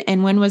discovered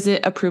and when was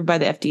it approved by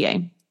the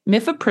FDA?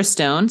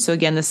 Mifepristone, so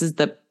again, this is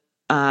the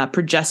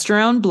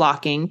progesterone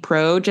blocking,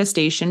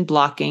 progestation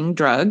blocking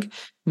drug,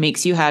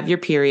 makes you have your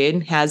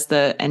period, has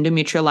the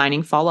endometrial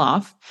lining fall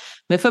off.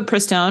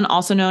 Mifepristone,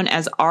 also known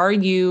as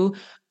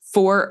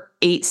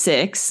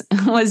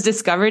RU486, was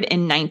discovered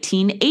in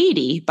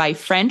 1980 by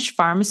French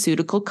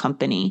pharmaceutical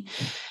company.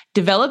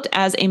 Developed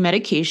as a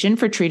medication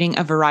for treating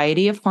a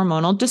variety of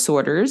hormonal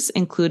disorders,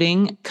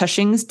 including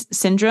Cushing's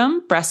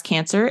syndrome, breast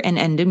cancer, and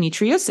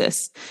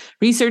endometriosis.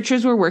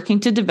 Researchers were working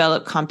to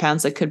develop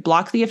compounds that could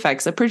block the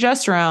effects of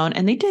progesterone,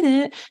 and they did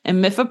it.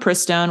 And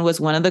mifepristone was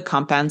one of the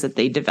compounds that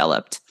they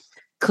developed.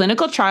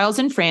 Clinical trials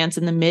in France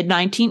in the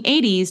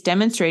mid-1980s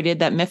demonstrated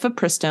that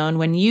mifepristone,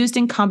 when used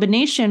in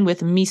combination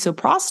with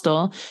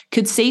misoprostol,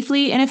 could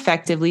safely and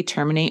effectively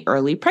terminate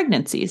early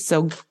pregnancies.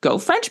 So go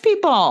French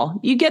people!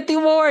 You get the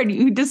award.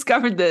 You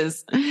discovered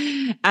this.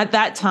 At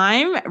that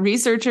time,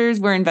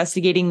 researchers were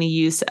investigating the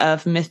use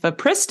of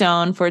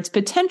mifepristone for its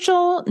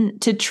potential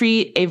to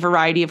treat a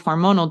variety of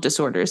hormonal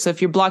disorders. So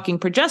if you're blocking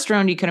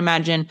progesterone, you can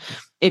imagine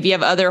if you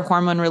have other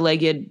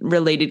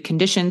hormone-related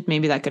conditions,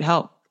 maybe that could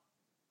help.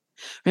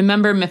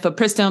 Remember,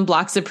 mifepristone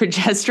blocks the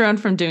progesterone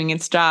from doing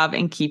its job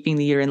and keeping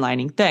the uterine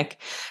lining thick.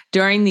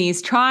 During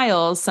these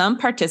trials, some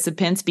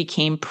participants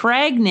became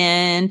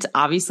pregnant.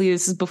 Obviously,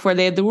 this is before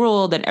they had the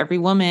rule that every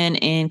woman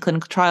in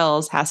clinical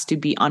trials has to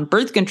be on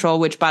birth control,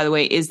 which, by the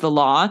way, is the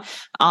law,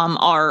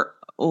 or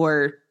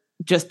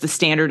just the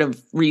standard of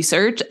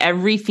research.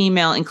 Every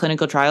female in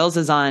clinical trials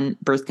is on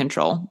birth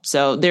control.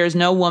 So there's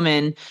no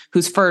woman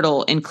who's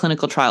fertile in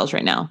clinical trials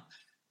right now.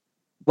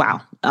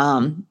 Wow.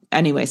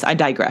 Anyways, I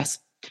digress.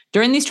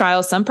 During these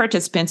trials, some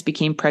participants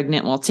became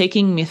pregnant while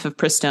taking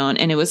mifepristone,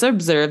 and it was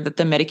observed that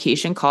the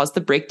medication caused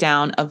the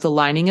breakdown of the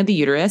lining of the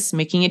uterus,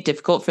 making it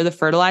difficult for the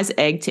fertilized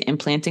egg to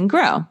implant and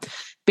grow.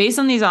 Based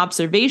on these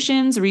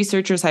observations,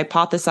 researchers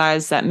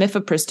hypothesized that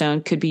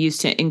mifepristone could be used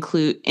to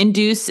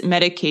induce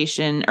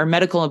medication or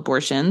medical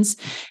abortions,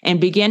 and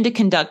began to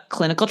conduct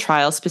clinical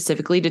trials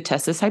specifically to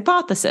test this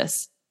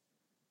hypothesis.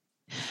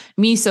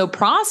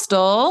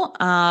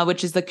 Misoprostol,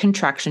 which is the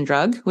contraction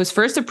drug, was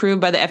first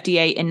approved by the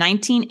FDA in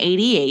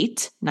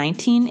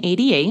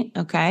 1988,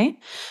 okay,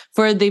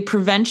 for the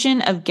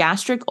prevention of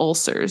gastric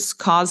ulcers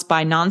caused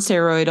by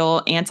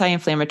non-steroidal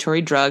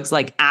anti-inflammatory drugs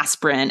like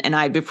aspirin and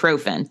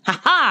ibuprofen.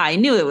 I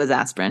knew it was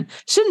aspirin.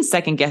 Shouldn't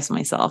second guess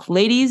myself.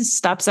 Ladies,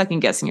 stop second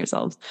guessing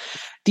yourselves.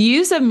 The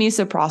use of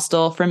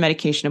misoprostol for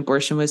medication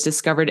abortion was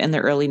discovered in the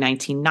early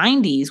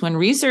 1990s when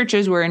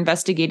researchers were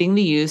investigating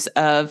the use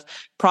of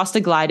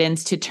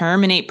prostaglandins to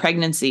terminate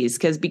pregnancies.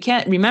 Because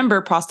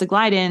remember,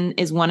 prostaglandin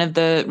is one of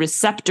the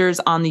receptors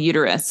on the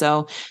uterus.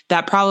 So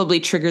that probably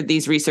triggered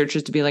these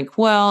researchers to be like,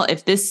 well,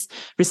 if this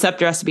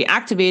receptor has to be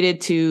activated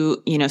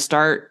to,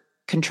 start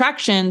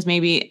contractions,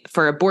 maybe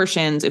for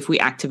abortions, if we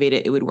activate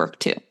it, it would work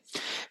too.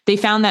 They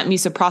found that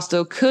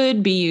misoprostol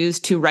could be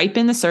used to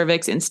ripen the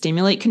cervix and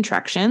stimulate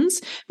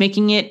contractions,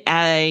 making it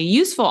a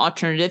useful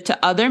alternative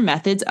to other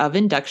methods of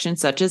induction,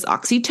 such as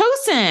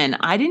oxytocin.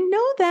 I didn't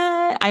know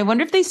that. I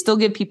wonder if they still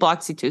give people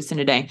oxytocin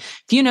today.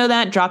 If you know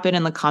that, drop it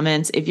in the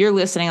comments. If you're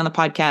listening on the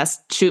podcast,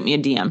 shoot me a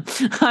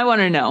DM. I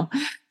want to know.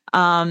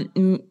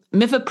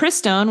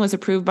 Mifepristone was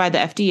approved by the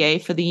FDA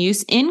for the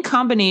use in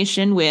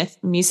combination with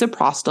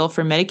misoprostol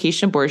for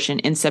medication abortion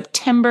in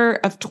September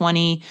of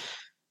 2020.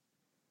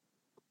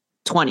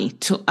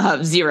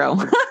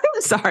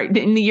 Sorry,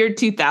 in the year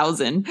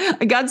 2000.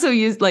 I got so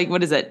used,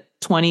 what is it?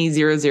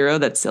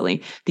 2000. That's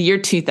silly. The year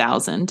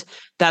 2000.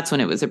 That's when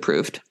it was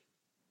approved,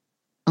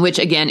 which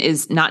again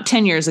is not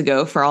 10 years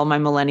ago for all my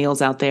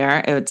millennials out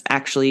there. It's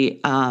actually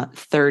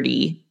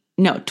 20.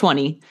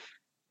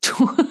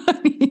 20.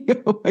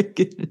 Oh my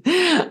goodness.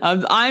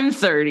 I'm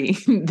 30.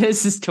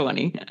 This is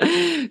 20.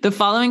 The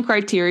following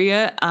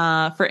criteria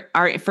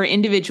for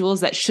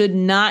individuals that should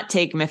not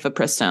take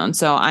mifepristone.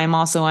 So I'm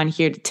also on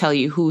here to tell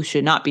you who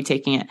should not be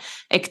taking it.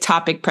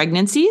 Ectopic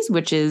pregnancies,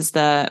 which is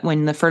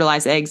when the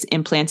fertilized eggs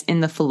implant in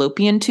the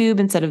fallopian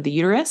tube instead of the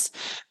uterus.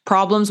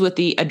 Problems with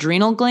the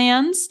adrenal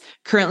glands,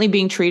 currently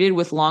being treated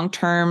with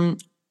long-term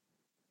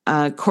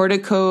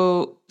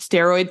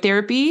corticosteroid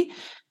therapy.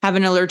 Have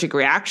an allergic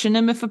reaction to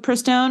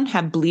mifepristone,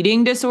 have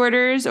bleeding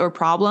disorders or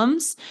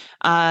problems,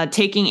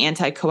 taking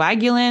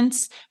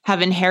anticoagulants,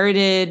 have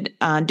inherited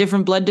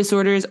different blood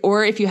disorders,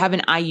 or if you have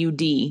an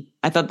IUD.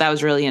 I thought that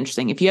was really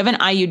interesting. If you have an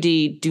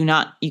IUD,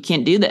 you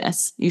can't do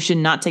this. You should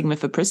not take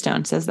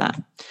mifepristone, says that.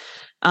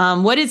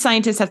 What did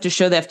scientists have to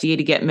show the FDA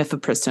to get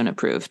mifepristone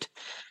approved?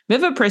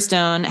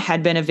 Mifepristone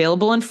had been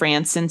available in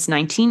France since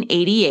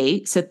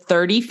 1988, so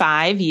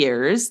 35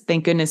 years.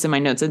 Thank goodness in my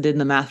notes I did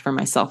the math for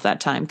myself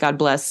that time. God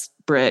bless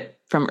Britt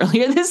from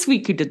earlier this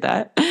week who did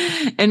that,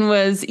 and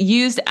was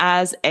used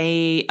as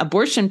a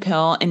abortion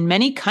pill in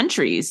many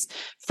countries.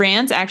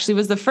 France actually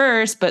was the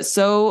first, but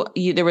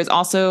there was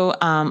also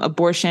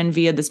abortion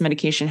via this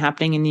medication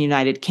happening in the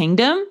United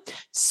Kingdom,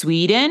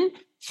 Sweden,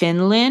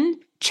 Finland,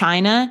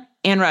 China,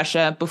 and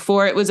Russia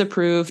before it was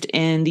approved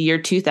in the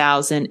year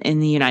 2000 in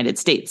the United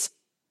States.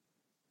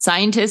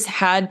 Scientists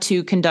had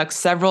to conduct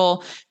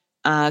several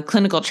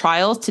clinical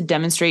trials to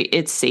demonstrate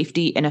its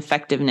safety and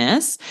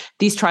effectiveness.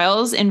 These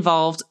trials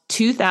involved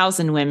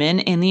 2,000 women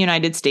in the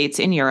United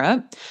States and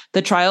Europe.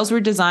 The trials were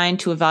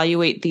designed to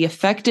evaluate the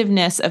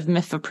effectiveness of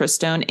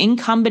mifepristone in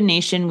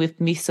combination with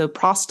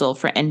misoprostol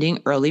for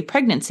ending early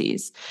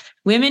pregnancies.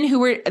 Women who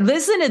were,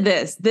 listen to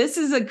this. This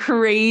is a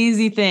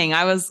crazy thing.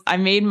 I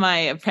made my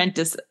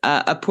apprentice,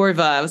 Apurva.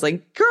 I was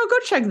like, girl, go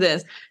check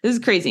this. This is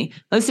crazy.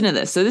 Listen to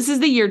this. So this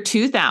is the year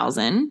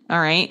 2000. All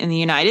right. In the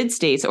United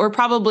States, or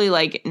probably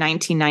like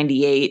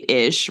 1998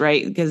 ish,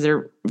 right? Because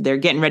they're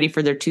getting ready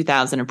for their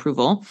 2000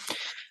 approval.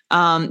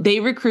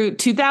 They recruit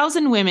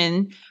 2,000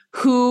 women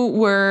who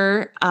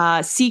were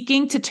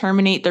seeking to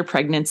terminate their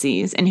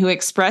pregnancies and who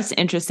expressed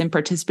interest in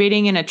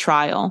participating in a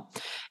trial.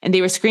 And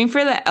they were screened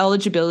for the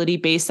eligibility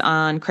based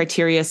on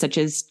criteria such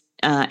as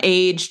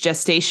age,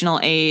 gestational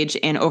age,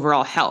 and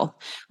overall health.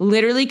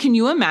 Literally, can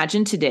you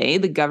imagine today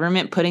the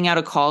government putting out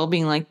a call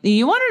being like,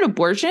 you want an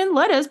abortion?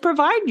 Let us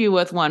provide you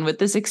with one with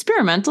this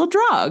experimental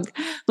drug.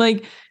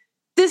 Like,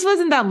 this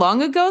wasn't that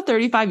long ago,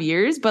 35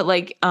 years, but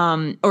like,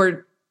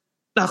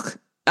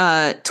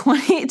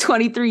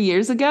 23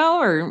 years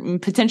ago, or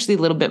potentially a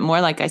little bit more,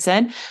 like I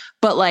said,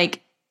 but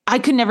like, I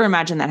could never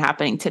imagine that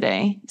happening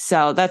today.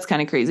 So that's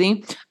kind of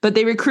crazy. But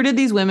they recruited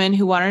these women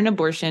who wanted an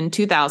abortion,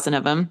 2,000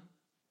 of them.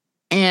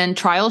 And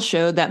trials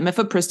showed that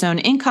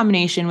mifepristone in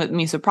combination with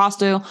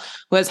misoprostol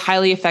was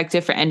highly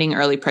effective for ending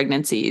early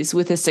pregnancies,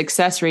 with a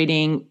success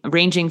rating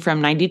ranging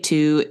from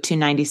 92 to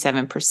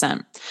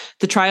 97%.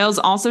 The trials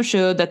also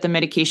showed that the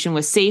medication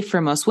was safe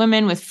for most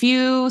women with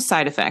few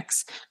side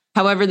effects.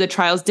 However, the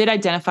trials did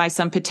identify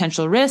some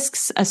potential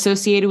risks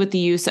associated with the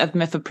use of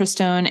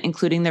mifepristone,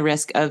 including the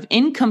risk of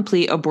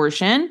incomplete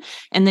abortion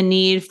and the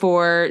need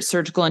for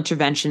surgical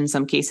intervention in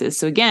some cases.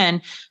 So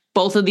again,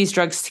 both of these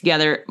drugs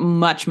together,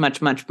 much,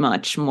 much, much,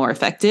 much more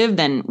effective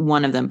than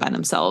one of them by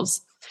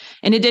themselves.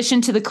 In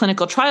addition to the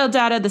clinical trial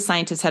data, the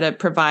scientists had to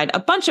provide a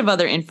bunch of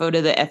other info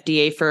to the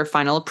FDA for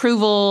final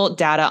approval,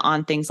 data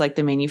on things like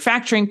the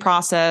manufacturing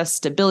process,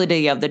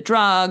 stability of the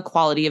drug,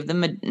 quality of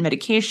the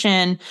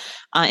medication,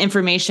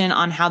 information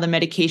on how the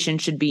medication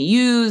should be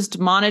used,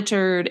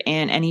 monitored,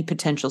 and any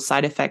potential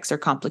side effects or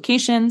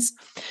complications.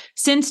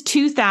 Since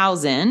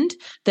 2000,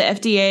 the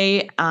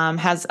FDA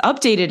has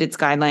updated its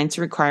guidelines and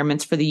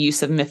requirements for the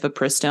use of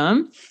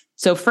mifepristone.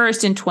 So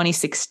first, in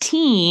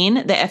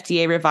 2016, the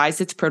FDA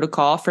revised its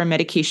protocol for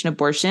medication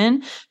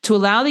abortion to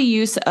allow the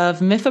use of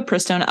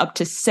mifepristone up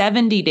to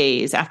 70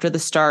 days after the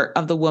start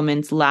of the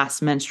woman's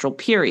last menstrual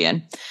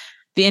period,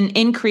 an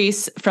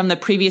increase from the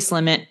previous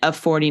limit of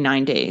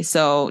 49 days.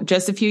 So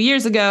just a few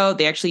years ago,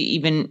 they actually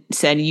even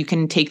said you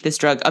can take this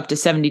drug up to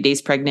 70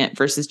 days pregnant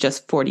versus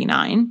just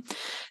 49.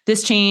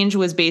 This change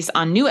was based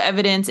on new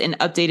evidence and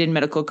updated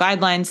medical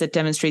guidelines that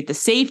demonstrate the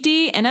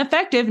safety and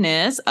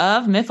effectiveness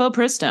of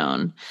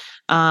mifepristone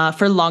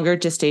for longer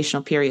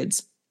gestational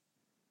periods.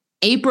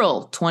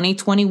 April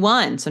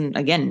 2021, so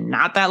again,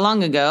 not that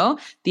long ago,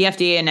 the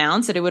FDA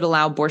announced that it would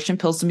allow abortion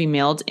pills to be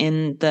mailed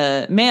in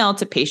the mail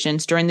to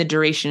patients during the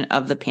duration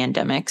of the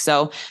pandemic.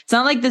 So it's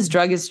not like this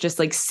drug is just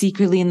like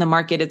secretly in the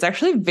market. It's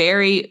actually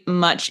very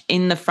much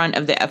in the front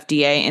of the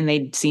FDA, and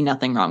they see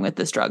nothing wrong with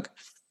this drug.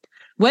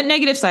 What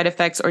negative side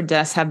effects or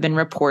deaths have been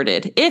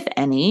reported, if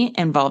any,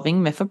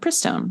 involving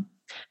mifepristone?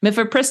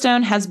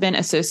 Mifepristone has been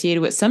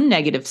associated with some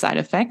negative side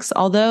effects,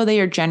 although they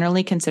are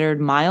generally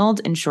considered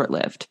mild and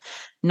short-lived.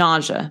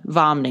 Nausea,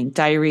 vomiting,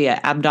 diarrhea,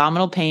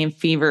 abdominal pain,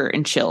 fever,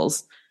 and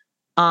chills.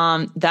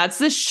 That's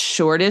the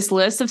shortest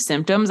list of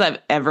symptoms I've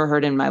ever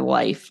heard in my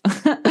life.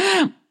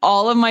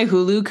 All of my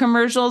Hulu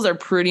commercials are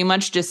pretty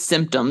much just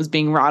symptoms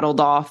being rattled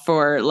off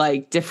for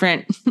like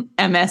different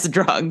MS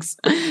drugs.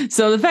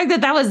 So the fact that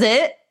that was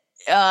it,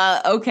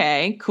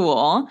 okay,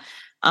 cool.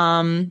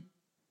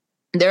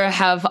 There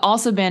have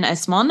also been a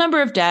small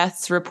number of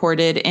deaths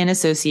reported in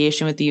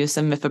association with the use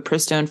of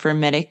mifepristone for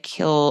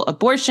medical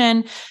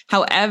abortion.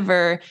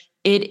 However,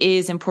 it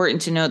is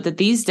important to note that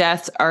these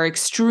deaths are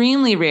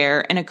extremely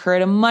rare and occur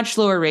at a much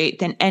lower rate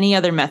than any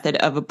other method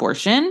of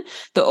abortion.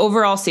 The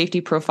overall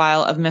safety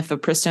profile of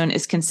mifepristone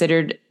is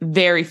considered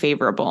very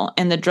favorable,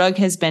 and the drug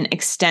has been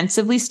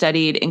extensively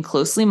studied and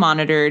closely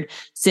monitored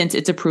since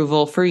its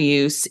approval for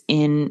use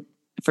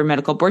for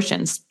medical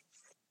abortions.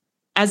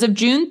 As of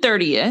June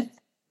 30th,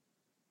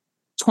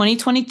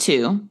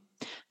 2022,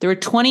 there were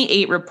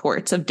 28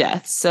 reports of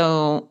deaths.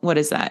 So what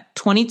is that?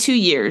 22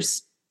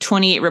 years,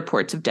 28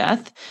 reports of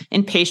death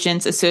in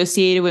patients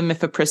associated with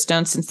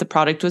mifepristone since the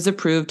product was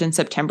approved in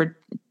September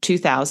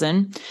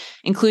 2000,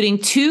 including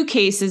 2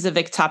 cases of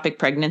ectopic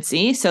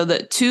pregnancy. So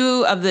the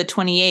 2 of the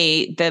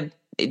 28,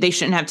 they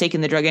shouldn't have taken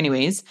the drug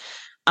anyways.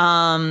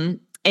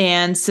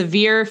 And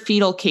severe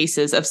fetal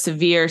cases of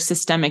severe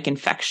systemic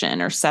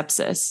infection or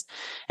sepsis.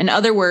 In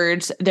other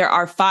words, there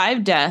are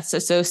 5 deaths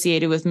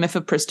associated with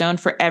mifepristone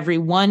for every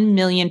 1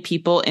 million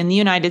people in the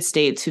United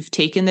States who've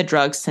taken the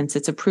drug since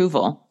its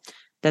approval.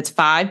 That's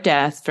 5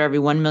 deaths for every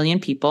 1 million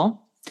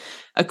people.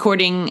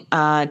 According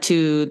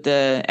to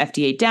the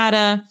FDA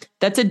data,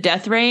 that's a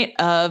death rate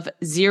of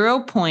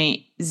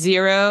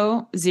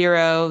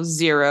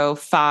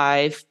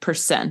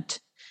 0.0005%.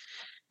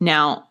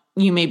 Now,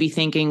 you may be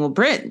thinking, well,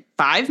 Britt,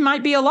 5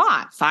 might be a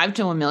lot. 5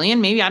 to 1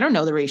 million, maybe. I don't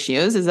know the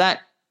ratios.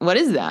 What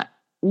is that?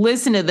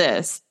 Listen to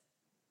this.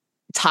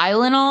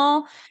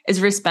 Tylenol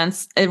is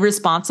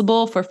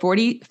responsible for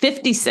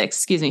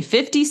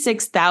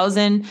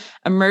 56,000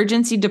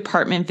 emergency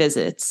department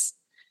visits,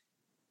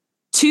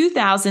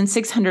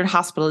 2,600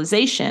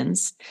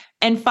 hospitalizations,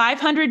 and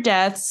 500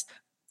 deaths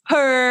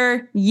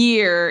per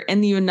year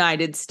in the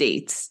United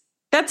States.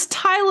 That's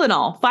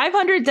Tylenol,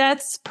 500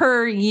 deaths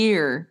per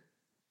year.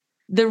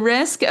 The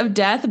risk of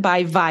death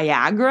by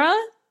Viagra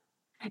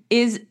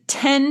is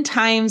 10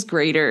 times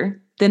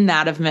greater than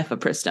that of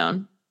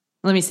Mifepristone.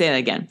 Let me say that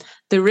again.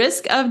 The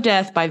risk of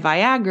death by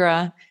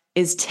Viagra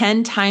is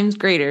 10 times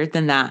greater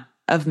than that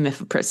of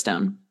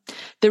Mifepristone.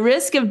 The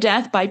risk of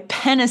death by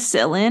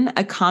penicillin,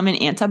 a common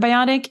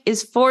antibiotic,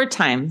 is 4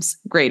 times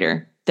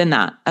greater than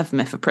that of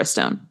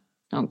Mifepristone.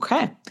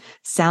 Okay.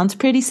 Sounds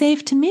pretty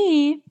safe to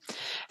me.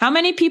 How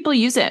many people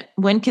use it?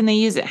 When can they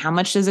use it? How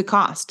much does it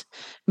cost?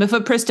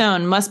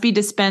 Mifepristone must be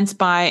dispensed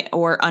by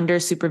or under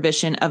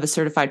supervision of a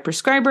certified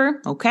prescriber.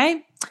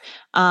 Okay.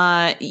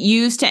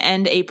 Used to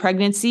end a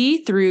pregnancy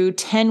through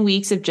 10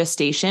 weeks of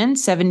gestation,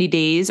 70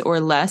 days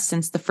or less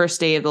since the first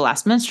day of the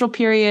last menstrual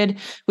period,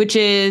 which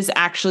is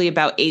actually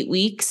about 8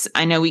 weeks.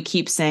 I know we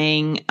keep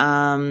saying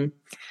 10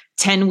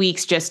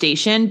 weeks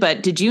gestation,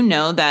 but did you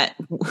know that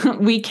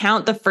we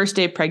count the first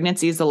day of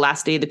pregnancy as the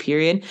last day of the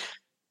period?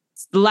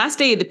 The last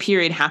day of the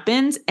period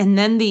happens, and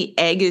then the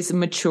egg is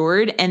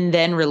matured and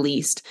then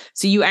released.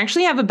 So you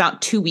actually have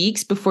about 2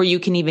 weeks before you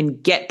can even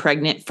get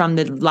pregnant from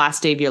the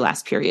last day of your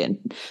last period.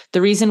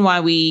 The reason why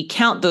we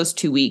count those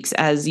 2 weeks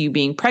as you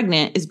being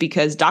pregnant is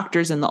because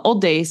doctors in the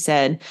old days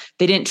said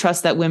they didn't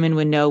trust that women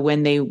would know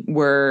when they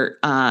were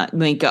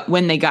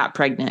when they got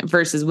pregnant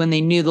versus when they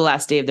knew the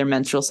last day of their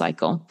menstrual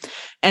cycle.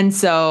 And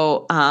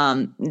so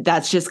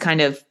that's just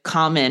kind of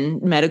common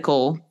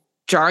medical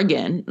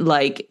jargon,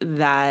 like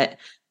that.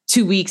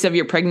 2 weeks of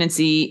your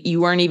pregnancy,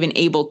 you weren't even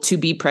able to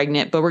be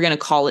pregnant, but we're going to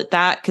call it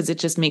that because it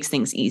just makes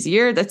things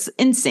easier. That's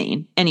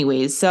insane.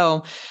 Anyways,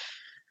 so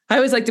I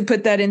always like to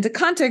put that into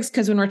context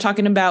because when we're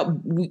talking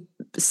about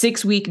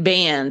 6-week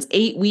bans,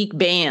 8-week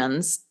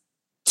bans,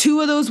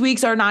 2 of those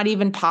weeks are not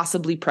even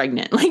possibly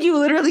pregnant. Like you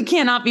literally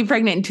cannot be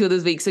pregnant in 2 of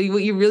those weeks. So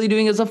what you're really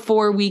doing is a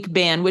 4-week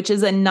ban, which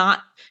is a not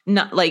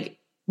like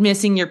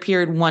missing your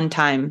period one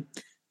time,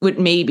 with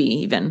maybe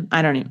even,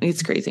 I don't know.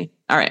 It's crazy.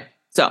 All right.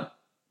 So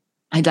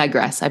I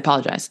digress. I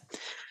apologize.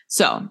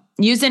 So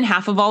used in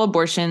half of all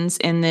abortions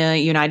in the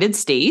United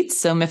States.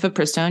 So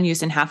Mifepristone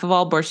used in half of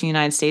all abortions in the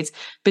United States,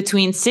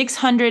 between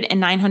 600 and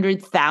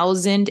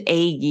 900,000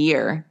 a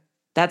year.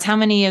 That's how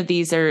many of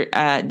these are,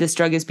 this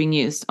drug is being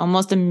used.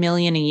 Almost 1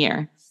 million a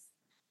year.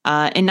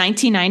 In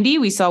 1990,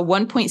 we saw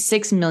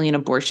 1.6 million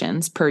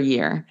abortions per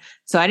year.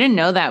 So I didn't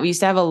know that. We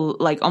used to have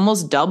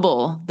almost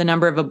double the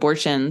number of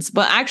abortions.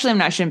 But actually,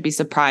 I shouldn't be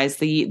surprised.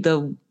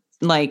 The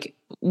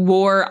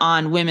war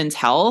on women's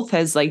health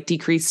has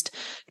decreased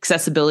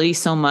accessibility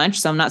so much.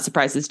 So I'm not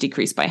surprised it's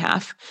decreased by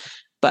half.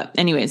 But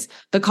anyways,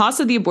 the cost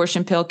of the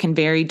abortion pill can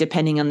vary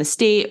depending on the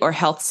state or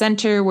health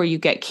center where you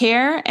get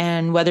care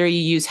and whether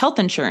you use health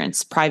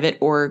insurance, private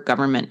or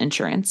government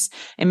insurance.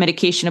 A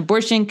medication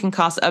abortion can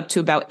cost up to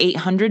about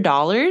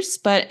 $800,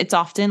 but it's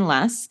often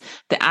less.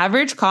 The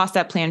average cost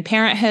at Planned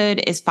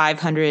Parenthood is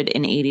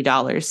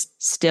 $580.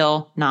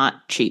 Still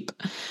not cheap.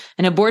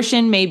 An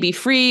abortion may be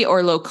free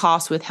or low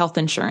cost with health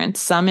insurance.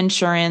 Some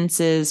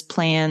insurance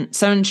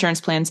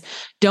plans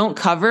don't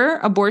cover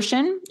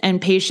abortion,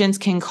 and patients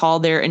can call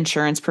their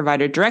insurance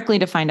provider directly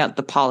to find out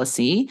the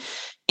policy.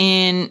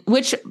 In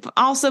which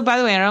also, by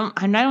the way,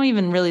 I don't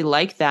even really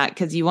like that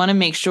because you want to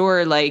make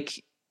sure, I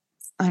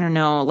don't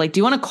know, do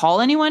you want to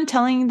call anyone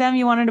telling them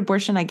you want an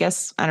abortion? I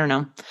guess, I don't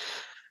know.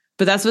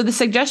 But that's what the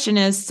suggestion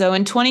is. So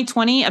in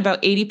 2020,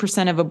 about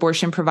 80% of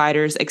abortion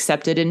providers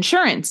accepted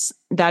insurance.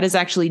 That is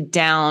actually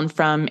down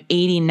from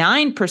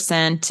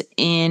 89%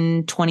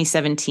 in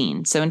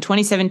 2017. So in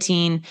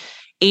 2017,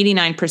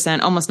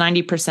 89%, almost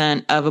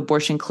 90% of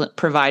abortion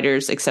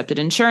providers accepted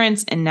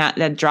insurance, and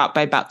that dropped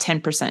by about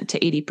 10% to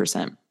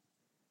 80%.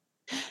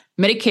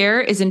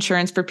 Medicare is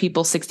insurance for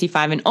people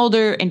 65 and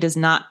older and does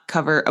not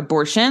cover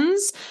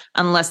abortions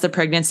unless the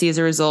pregnancy is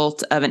a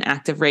result of an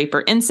act of rape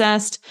or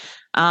incest.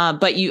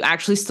 But you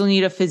actually still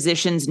need a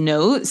physician's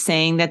note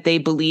saying that they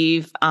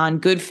believe on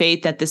good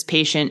faith that this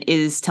patient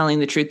is telling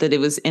the truth that it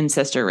was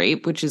incest or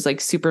rape, which is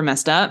super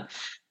messed up.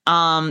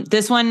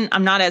 This one,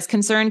 I'm not as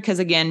concerned because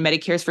again,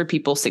 Medicare is for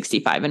people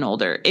 65 and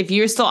older. If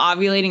you're still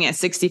ovulating at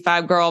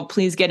 65, girl,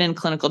 please get in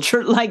clinical,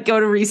 go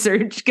to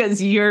research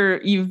because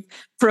you've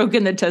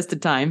broken the test of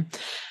time.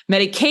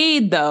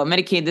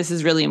 Medicaid, this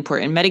is really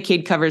important.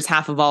 Medicaid covers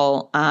half of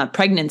all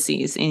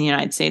pregnancies in the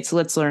United States. So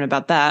let's learn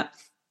about that.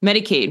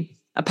 Medicaid,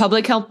 a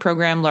public health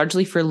program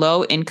largely for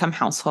low-income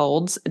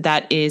households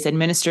that is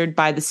administered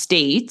by the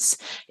states,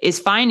 is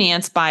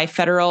financed by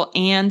federal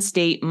and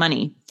state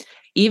money.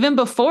 Even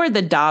before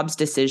the Dobbs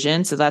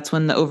decision, so that's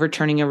when the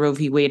overturning of Roe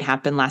v. Wade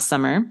happened last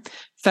summer,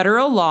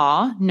 Federal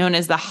law, known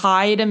as the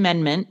Hyde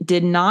Amendment,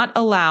 did not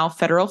allow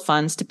federal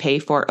funds to pay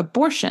for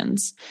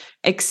abortions,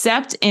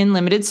 except in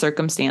limited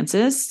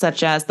circumstances,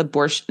 such as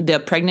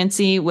the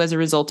pregnancy was a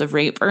result of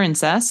rape or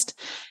incest.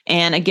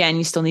 And again,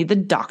 you still need the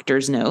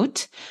doctor's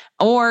note,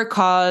 or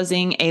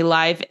causing a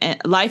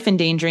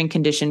life-endangering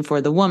condition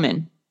for the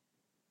woman.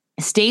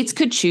 States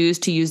could choose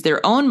to use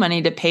their own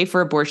money to pay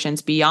for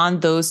abortions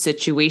beyond those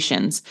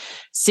situations.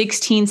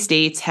 16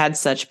 states had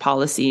such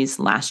policies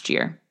last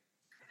year.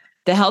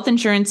 The health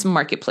insurance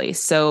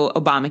marketplace, so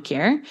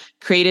Obamacare,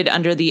 created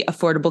under the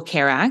Affordable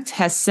Care Act,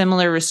 has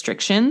similar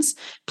restrictions.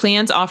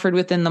 Plans offered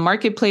within the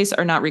marketplace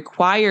are not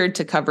required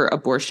to cover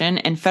abortion,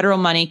 and federal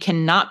money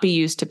cannot be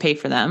used to pay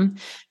for them.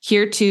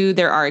 Here, too,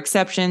 there are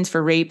exceptions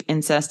for rape,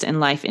 incest, and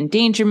life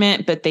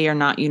endangerment, but they are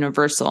not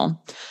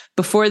universal.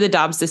 Before the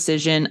Dobbs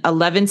decision,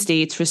 11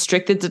 states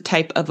restricted the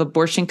type of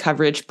abortion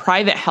coverage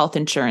private health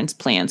insurance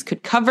plans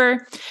could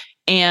cover,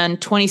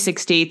 and 26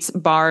 states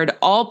barred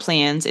all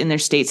plans in their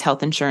state's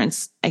health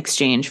insurance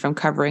exchange from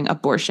covering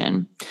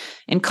abortion.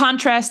 In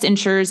contrast,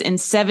 insurers in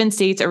 7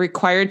 states are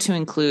required to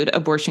include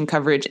abortion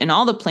coverage in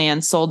all the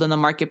plans sold in the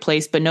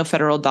marketplace, but no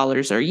federal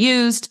dollars are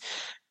used.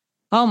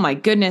 Oh my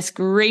goodness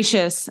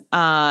gracious.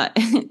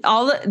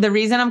 The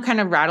reason I'm kind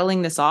of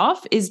rattling this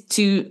off is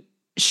to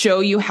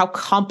show you how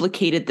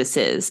complicated this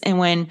is. And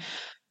when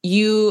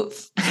you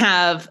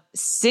have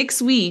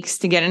 6 weeks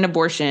to get an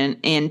abortion,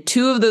 and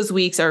 2 of those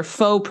weeks are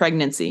faux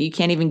pregnancy. You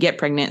can't even get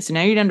pregnant. So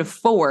now you're down to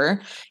 4,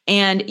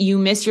 and you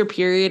miss your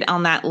period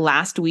on that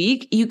last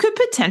week. You could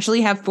potentially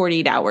have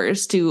 48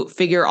 hours to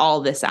figure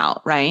all this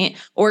out, right?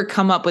 Or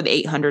come up with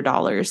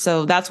 $800.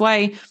 So that's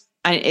why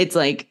it's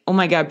like, oh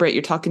my God, Britt,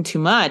 you're talking too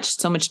much,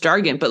 so much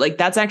jargon. But like,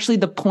 that's actually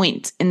the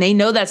point. And they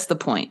know that's the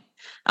point.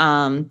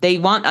 They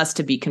want us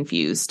to be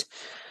confused.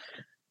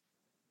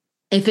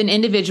 If an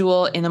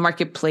individual in the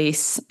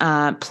marketplace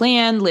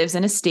plan lives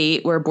in a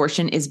state where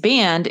abortion is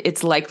banned,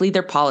 it's likely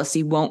their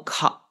policy won't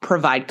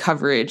provide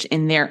coverage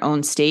in their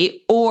own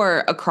state or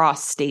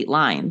across state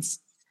lines.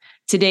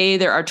 Today,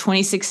 there are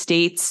 26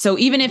 states. So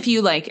even if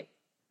you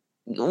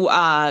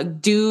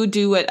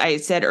do what I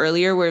said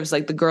earlier, where it was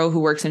like the girl who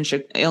works in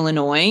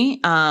Illinois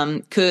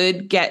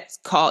could get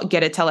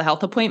a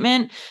telehealth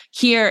appointment.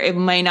 Here, it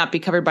might not be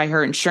covered by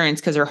her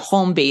insurance because her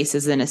home base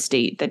is in a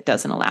state that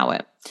doesn't allow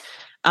it.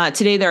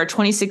 Today, there are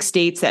 26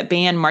 states that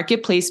ban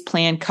marketplace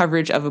plan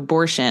coverage of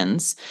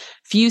abortions.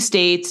 Few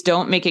states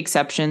don't make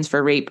exceptions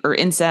for rape or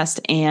incest,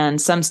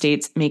 and some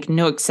states make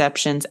no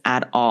exceptions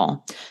at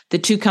all.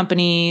 There's 2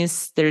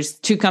 companies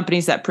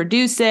that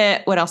produce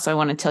it. What else do I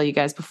want to tell you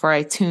guys before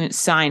I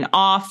sign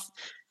off?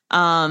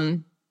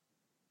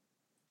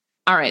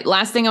 All right.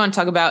 Last thing I want to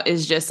talk about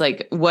is just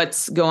like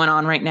what's going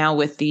on right now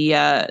with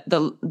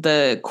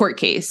the court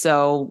case.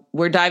 So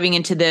we're diving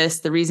into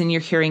this. The reason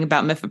you're hearing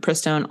about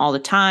Mifepristone all the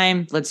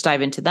time. Let's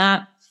dive into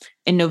that.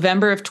 In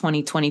November of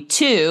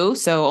 2022,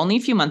 so only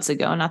a few months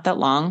ago, not that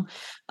long,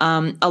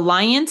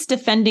 Alliance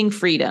Defending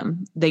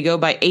Freedom, they go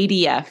by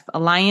ADF,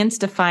 Alliance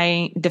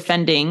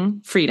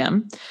Defending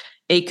Freedom,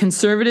 a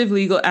conservative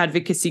legal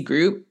advocacy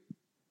group,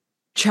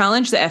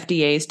 challenged the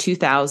FDA's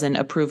 2000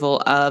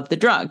 approval of the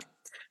drug.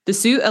 The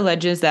suit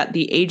alleges that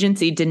the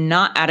agency did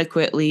not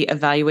adequately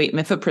evaluate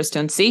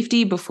Mifepristone's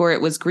safety before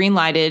it was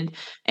green-lighted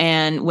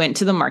and went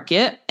to the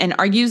market, and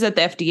argues that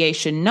the FDA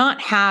should not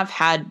have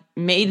had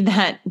made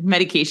that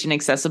medication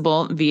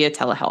accessible via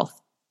telehealth.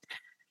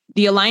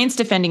 The Alliance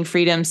Defending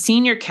Freedom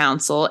senior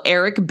counsel,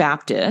 Eric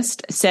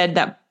Baptist,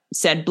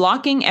 said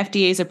blocking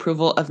FDA's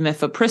approval of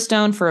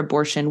Mifepristone for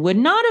abortion would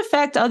not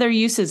affect other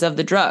uses of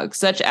the drug,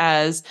 such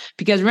as,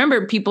 because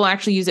remember, people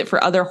actually use it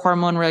for other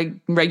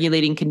hormone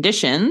regulating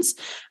conditions,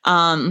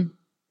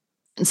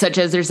 such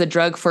as there's a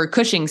drug for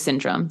Cushing's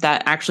syndrome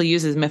that actually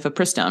uses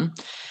Mifepristone.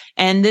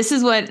 And this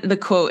is what the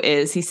quote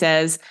is. He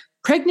says,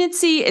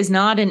 "Pregnancy is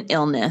not an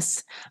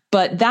illness,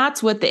 but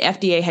that's what the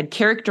FDA had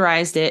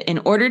characterized it in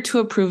order to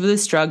approve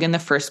this drug in the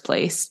first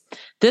place.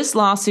 This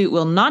lawsuit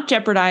will not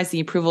jeopardize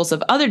the approvals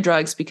of other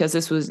drugs because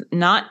this was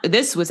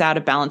out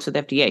of balance with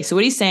FDA." So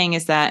what he's saying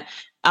is that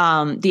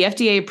the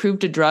FDA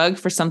approved a drug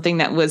for something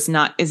that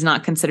is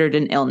not considered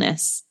an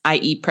illness,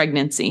 i.e.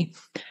 pregnancy.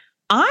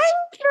 Might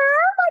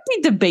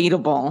be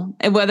debatable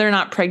whether or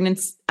not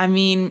pregnancy, I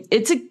mean,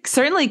 it's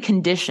certainly a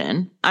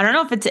condition. I don't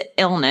know if it's an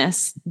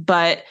illness,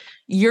 but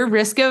your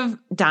risk of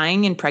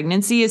dying in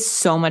pregnancy is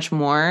so much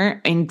more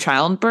in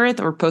childbirth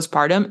or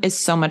postpartum is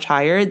so much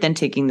higher than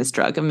taking this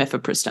drug of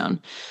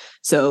Mifepristone.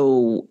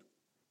 So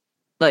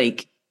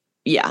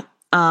yeah.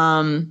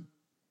 I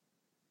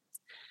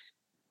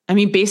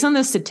mean, based on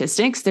those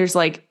statistics, there's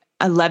like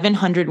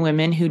 1,100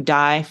 women who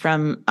die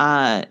from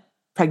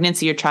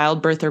pregnancy or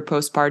childbirth or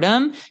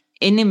postpartum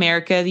in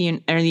America or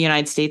the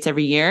United States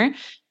every year.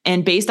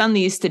 And based on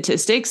these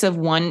statistics of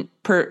 1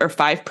 per or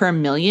 5 per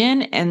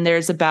million, and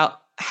there's about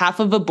half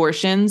of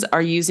abortions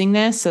are using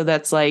this. So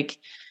that's like,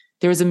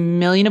 there was 1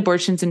 million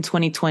abortions in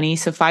 2020.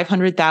 So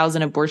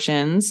 500,000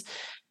 abortions,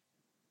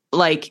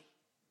 like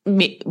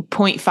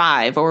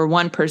 0.5 or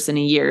 1 person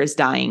a year is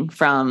dying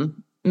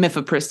from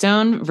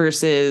Mifepristone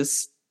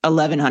versus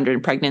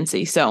 1100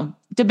 pregnancy. So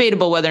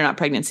debatable whether or not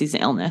pregnancy is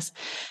an illness.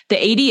 The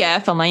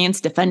ADF,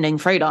 Alliance Defending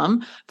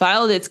Freedom,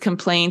 filed its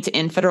complaint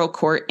in federal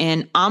court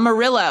in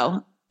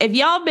Amarillo. If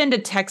y'all been to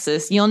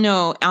Texas, you'll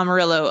know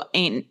Amarillo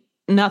ain't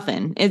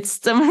nothing.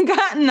 It's not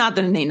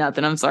that it ain't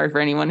nothing. I'm sorry for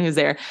anyone who's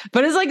there,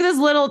 but it's like this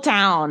little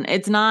town.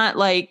 It's not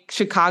like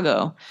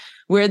Chicago.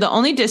 We're the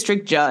only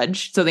district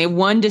judge. So they have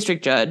one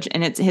district judge,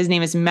 and his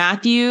name is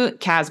Matthew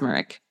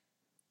Kacsmaryk.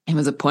 He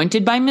was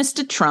appointed by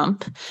Mr.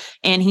 Trump,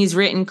 and he's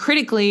written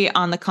critically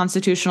on the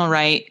constitutional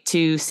right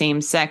to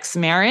same-sex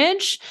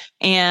marriage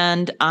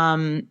and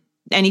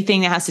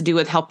anything that has to do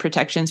with health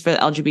protections for the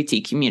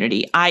LGBT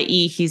community,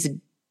 i.e. he's a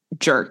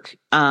jerk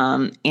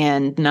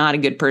and not a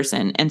good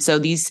person. And so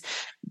this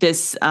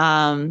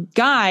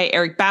guy,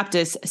 Eric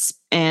Baptist,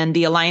 and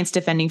the Alliance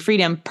Defending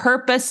Freedom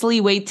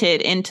purposely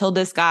waited until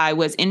this guy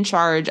was in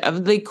charge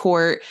of the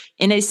court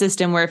in a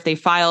system where if they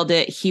filed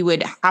it, he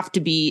would have to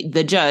be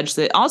the judge.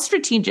 So all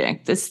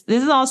strategic. This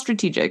is all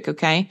strategic,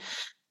 okay?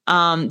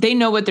 They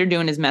know what they're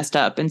doing is messed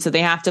up, and so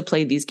they have to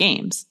play these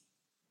games.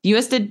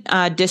 U.S.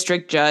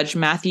 District Judge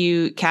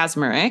Matthew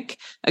Kacsmaryk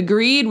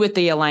agreed with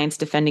the Alliance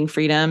Defending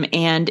Freedom,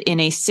 and in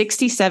a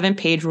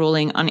 67-page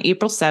ruling on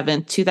April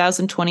 7th,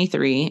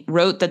 2023,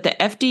 wrote that the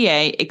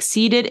FDA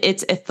exceeded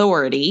its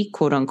authority,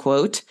 quote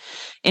unquote,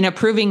 in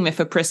approving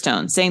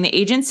Mifepristone, saying the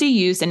agency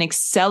used an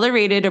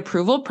accelerated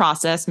approval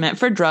process meant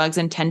for drugs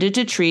intended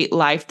to treat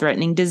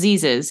life-threatening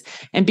diseases,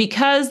 and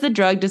because the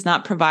drug does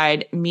not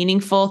provide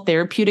meaningful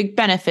therapeutic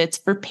benefits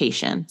for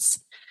patients.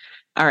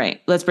 All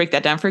right, let's break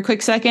that down for a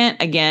quick second.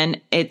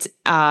 Again, it's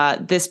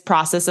this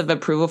process of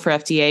approval for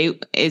FDA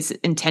is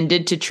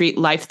intended to treat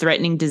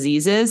life-threatening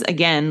diseases.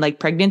 Again, like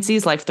pregnancy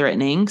is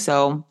life-threatening,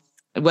 so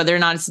whether or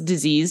not it's a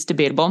disease,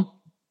 debatable.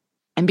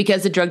 And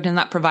because the drug does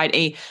not provide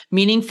a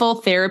meaningful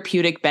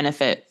therapeutic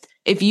benefit.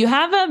 If you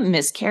have a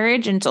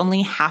miscarriage and it's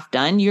only half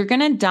done, you're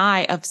going to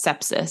die of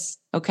sepsis,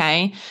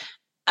 okay?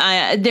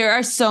 There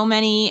are so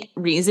many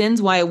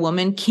reasons why a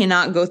woman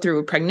cannot go through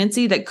a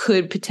pregnancy that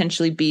could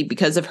potentially be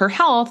because of her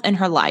health and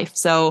her life.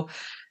 So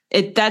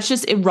that's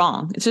just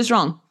wrong. It's just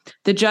wrong.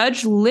 The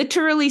judge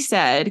literally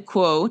said,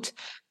 quote,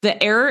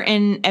 "The error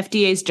in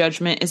FDA's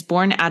judgment is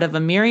born out of a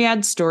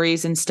myriad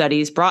stories and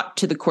studies brought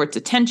to the court's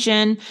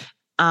attention.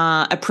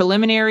 A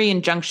preliminary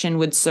injunction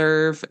would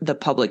serve the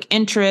public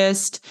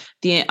interest."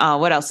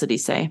 What else did he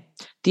say?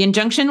 "The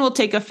injunction will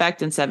take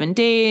effect in 7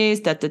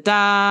 days,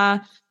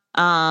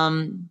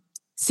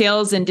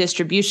 sales and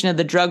distribution of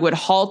the drug would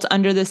halt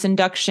under this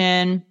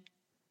induction.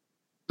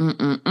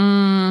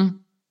 All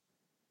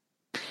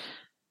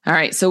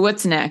right. So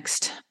what's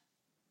next?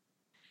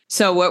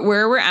 So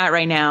where we're at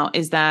right now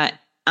is that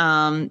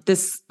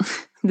this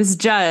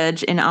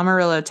judge in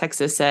Amarillo,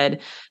 Texas,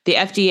 said the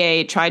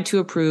FDA tried to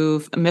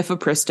approve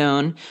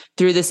Mifepristone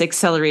through this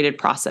accelerated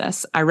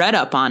process. I read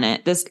up on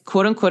it, this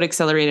quote unquote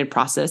accelerated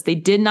process. They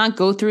did not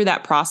go through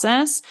that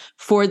process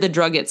for the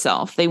drug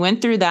itself. They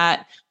went through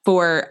that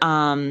for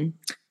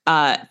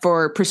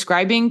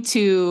prescribing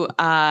to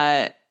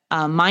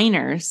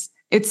minors.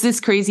 It's this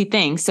crazy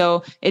thing.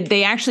 So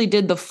they actually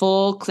did the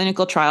full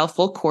clinical trial,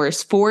 full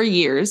course, 4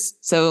 years.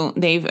 So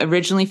they've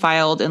originally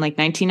filed in like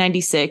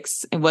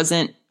 1996. It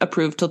wasn't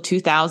approved till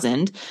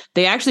 2000.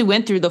 They actually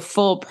went through the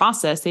full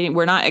process. They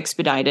were not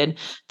expedited.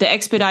 The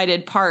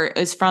expedited part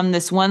is from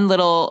this one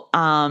little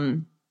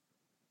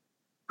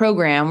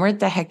program. Where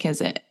the heck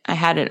is it? I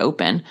had it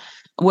open.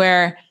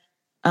 Where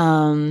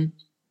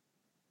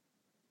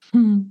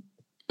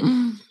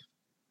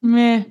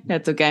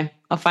that's okay.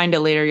 I'll find it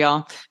later,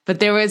 y'all. But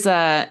there was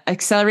a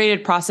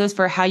accelerated process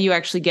for how you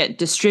actually get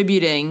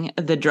distributing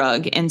the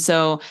drug. And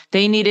so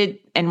they needed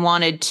and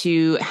wanted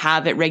to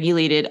have it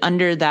regulated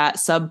under that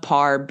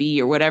subpar B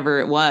or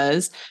whatever it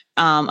was,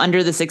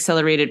 under this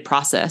accelerated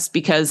process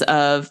because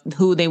of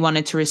who they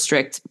wanted to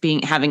restrict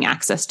having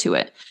access to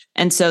it.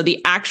 And so the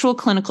actual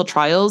clinical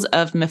trials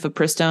of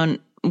Mifepristone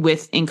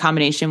in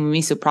combination with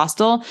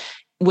misoprostol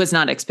was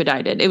not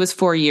expedited. It was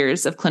 4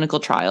 years of clinical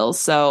trials.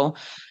 So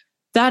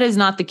that is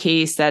not the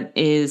case. That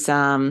is,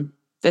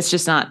 that's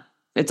just not,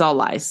 it's all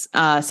lies,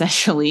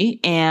 essentially.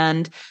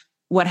 And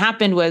what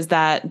happened was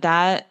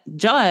that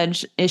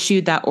judge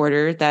issued that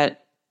order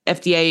that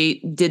FDA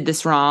did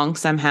this wrong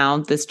somehow.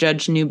 This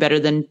judge knew better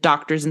than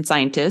doctors and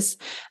scientists,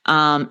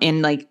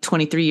 in like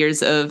 23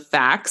 years of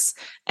facts.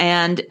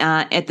 And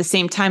at the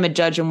same time, a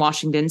judge in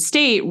Washington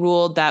state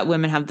ruled that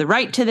women have the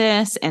right to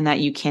this and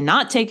that you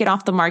cannot take it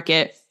off the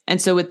market. And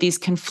so with these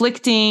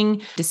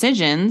conflicting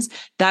decisions,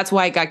 that's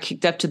why it got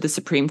kicked up to the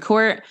Supreme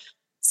Court.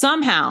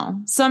 Somehow,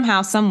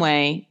 some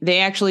way, they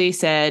actually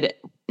said,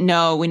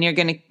 no, we're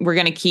going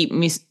to keep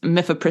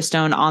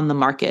Mifepristone on the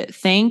market.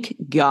 Thank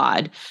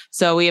God.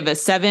 So we have a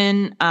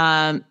 7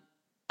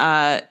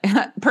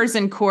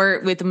 person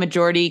court with a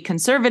majority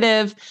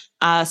conservative.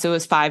 So it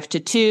was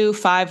 5-2.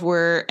 5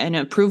 were in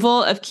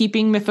approval of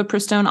keeping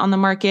Mifepristone on the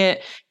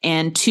market,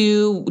 and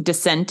 2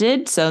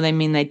 dissented. So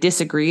they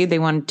disagreed. They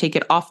wanted to take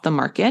it off the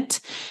market.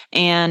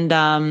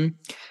 And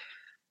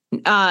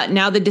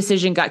Now the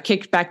decision got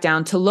kicked back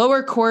down to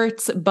lower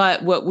courts,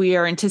 but what we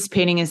are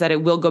anticipating is that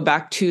it will go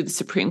back to the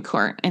Supreme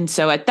Court. And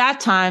so at that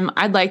time,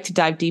 I'd like to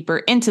dive deeper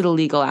into the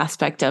legal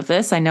aspect of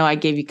this. I know I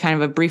gave you kind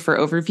of a briefer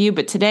overview,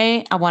 but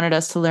today I wanted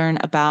us to learn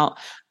about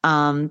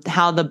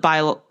how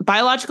the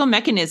biological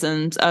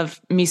mechanisms of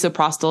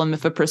misoprostol and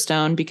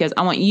mifepristone, because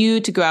I want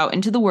you to go out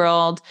into the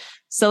world,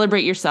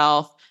 celebrate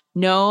yourself,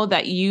 know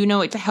that you know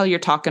what the hell you're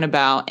talking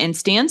about, and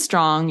stand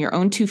strong, your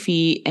own 2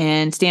 feet,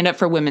 and stand up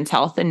for women's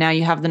health. And now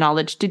you have the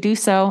knowledge to do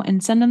so.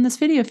 And send them this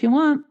video if you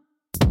want.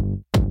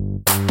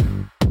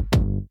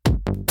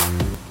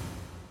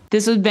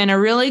 This has been a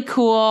really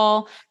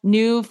cool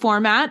new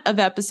format of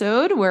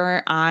episode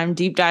where I'm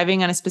deep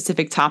diving on a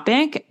specific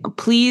topic.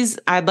 Please,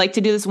 I'd like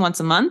to do this once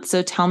a month.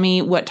 So tell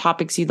me what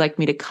topics you'd like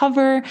me to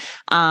cover.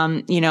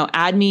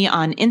 Add me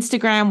on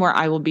Instagram where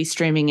I will be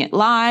streaming it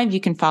live.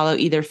 You can follow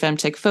either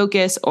FemTech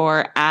Focus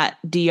or at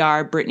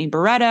Dr. Brittany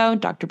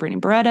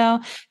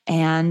Barretto,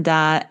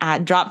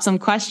 and drop some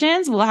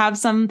questions. We'll have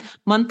some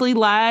monthly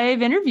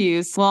live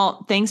interviews.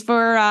 Well, thanks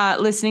for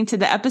listening to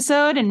the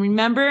episode. And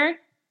remember,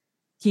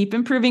 keep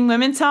improving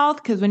women's health,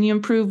 because when you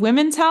improve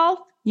women's health,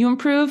 you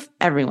improve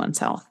everyone's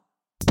health.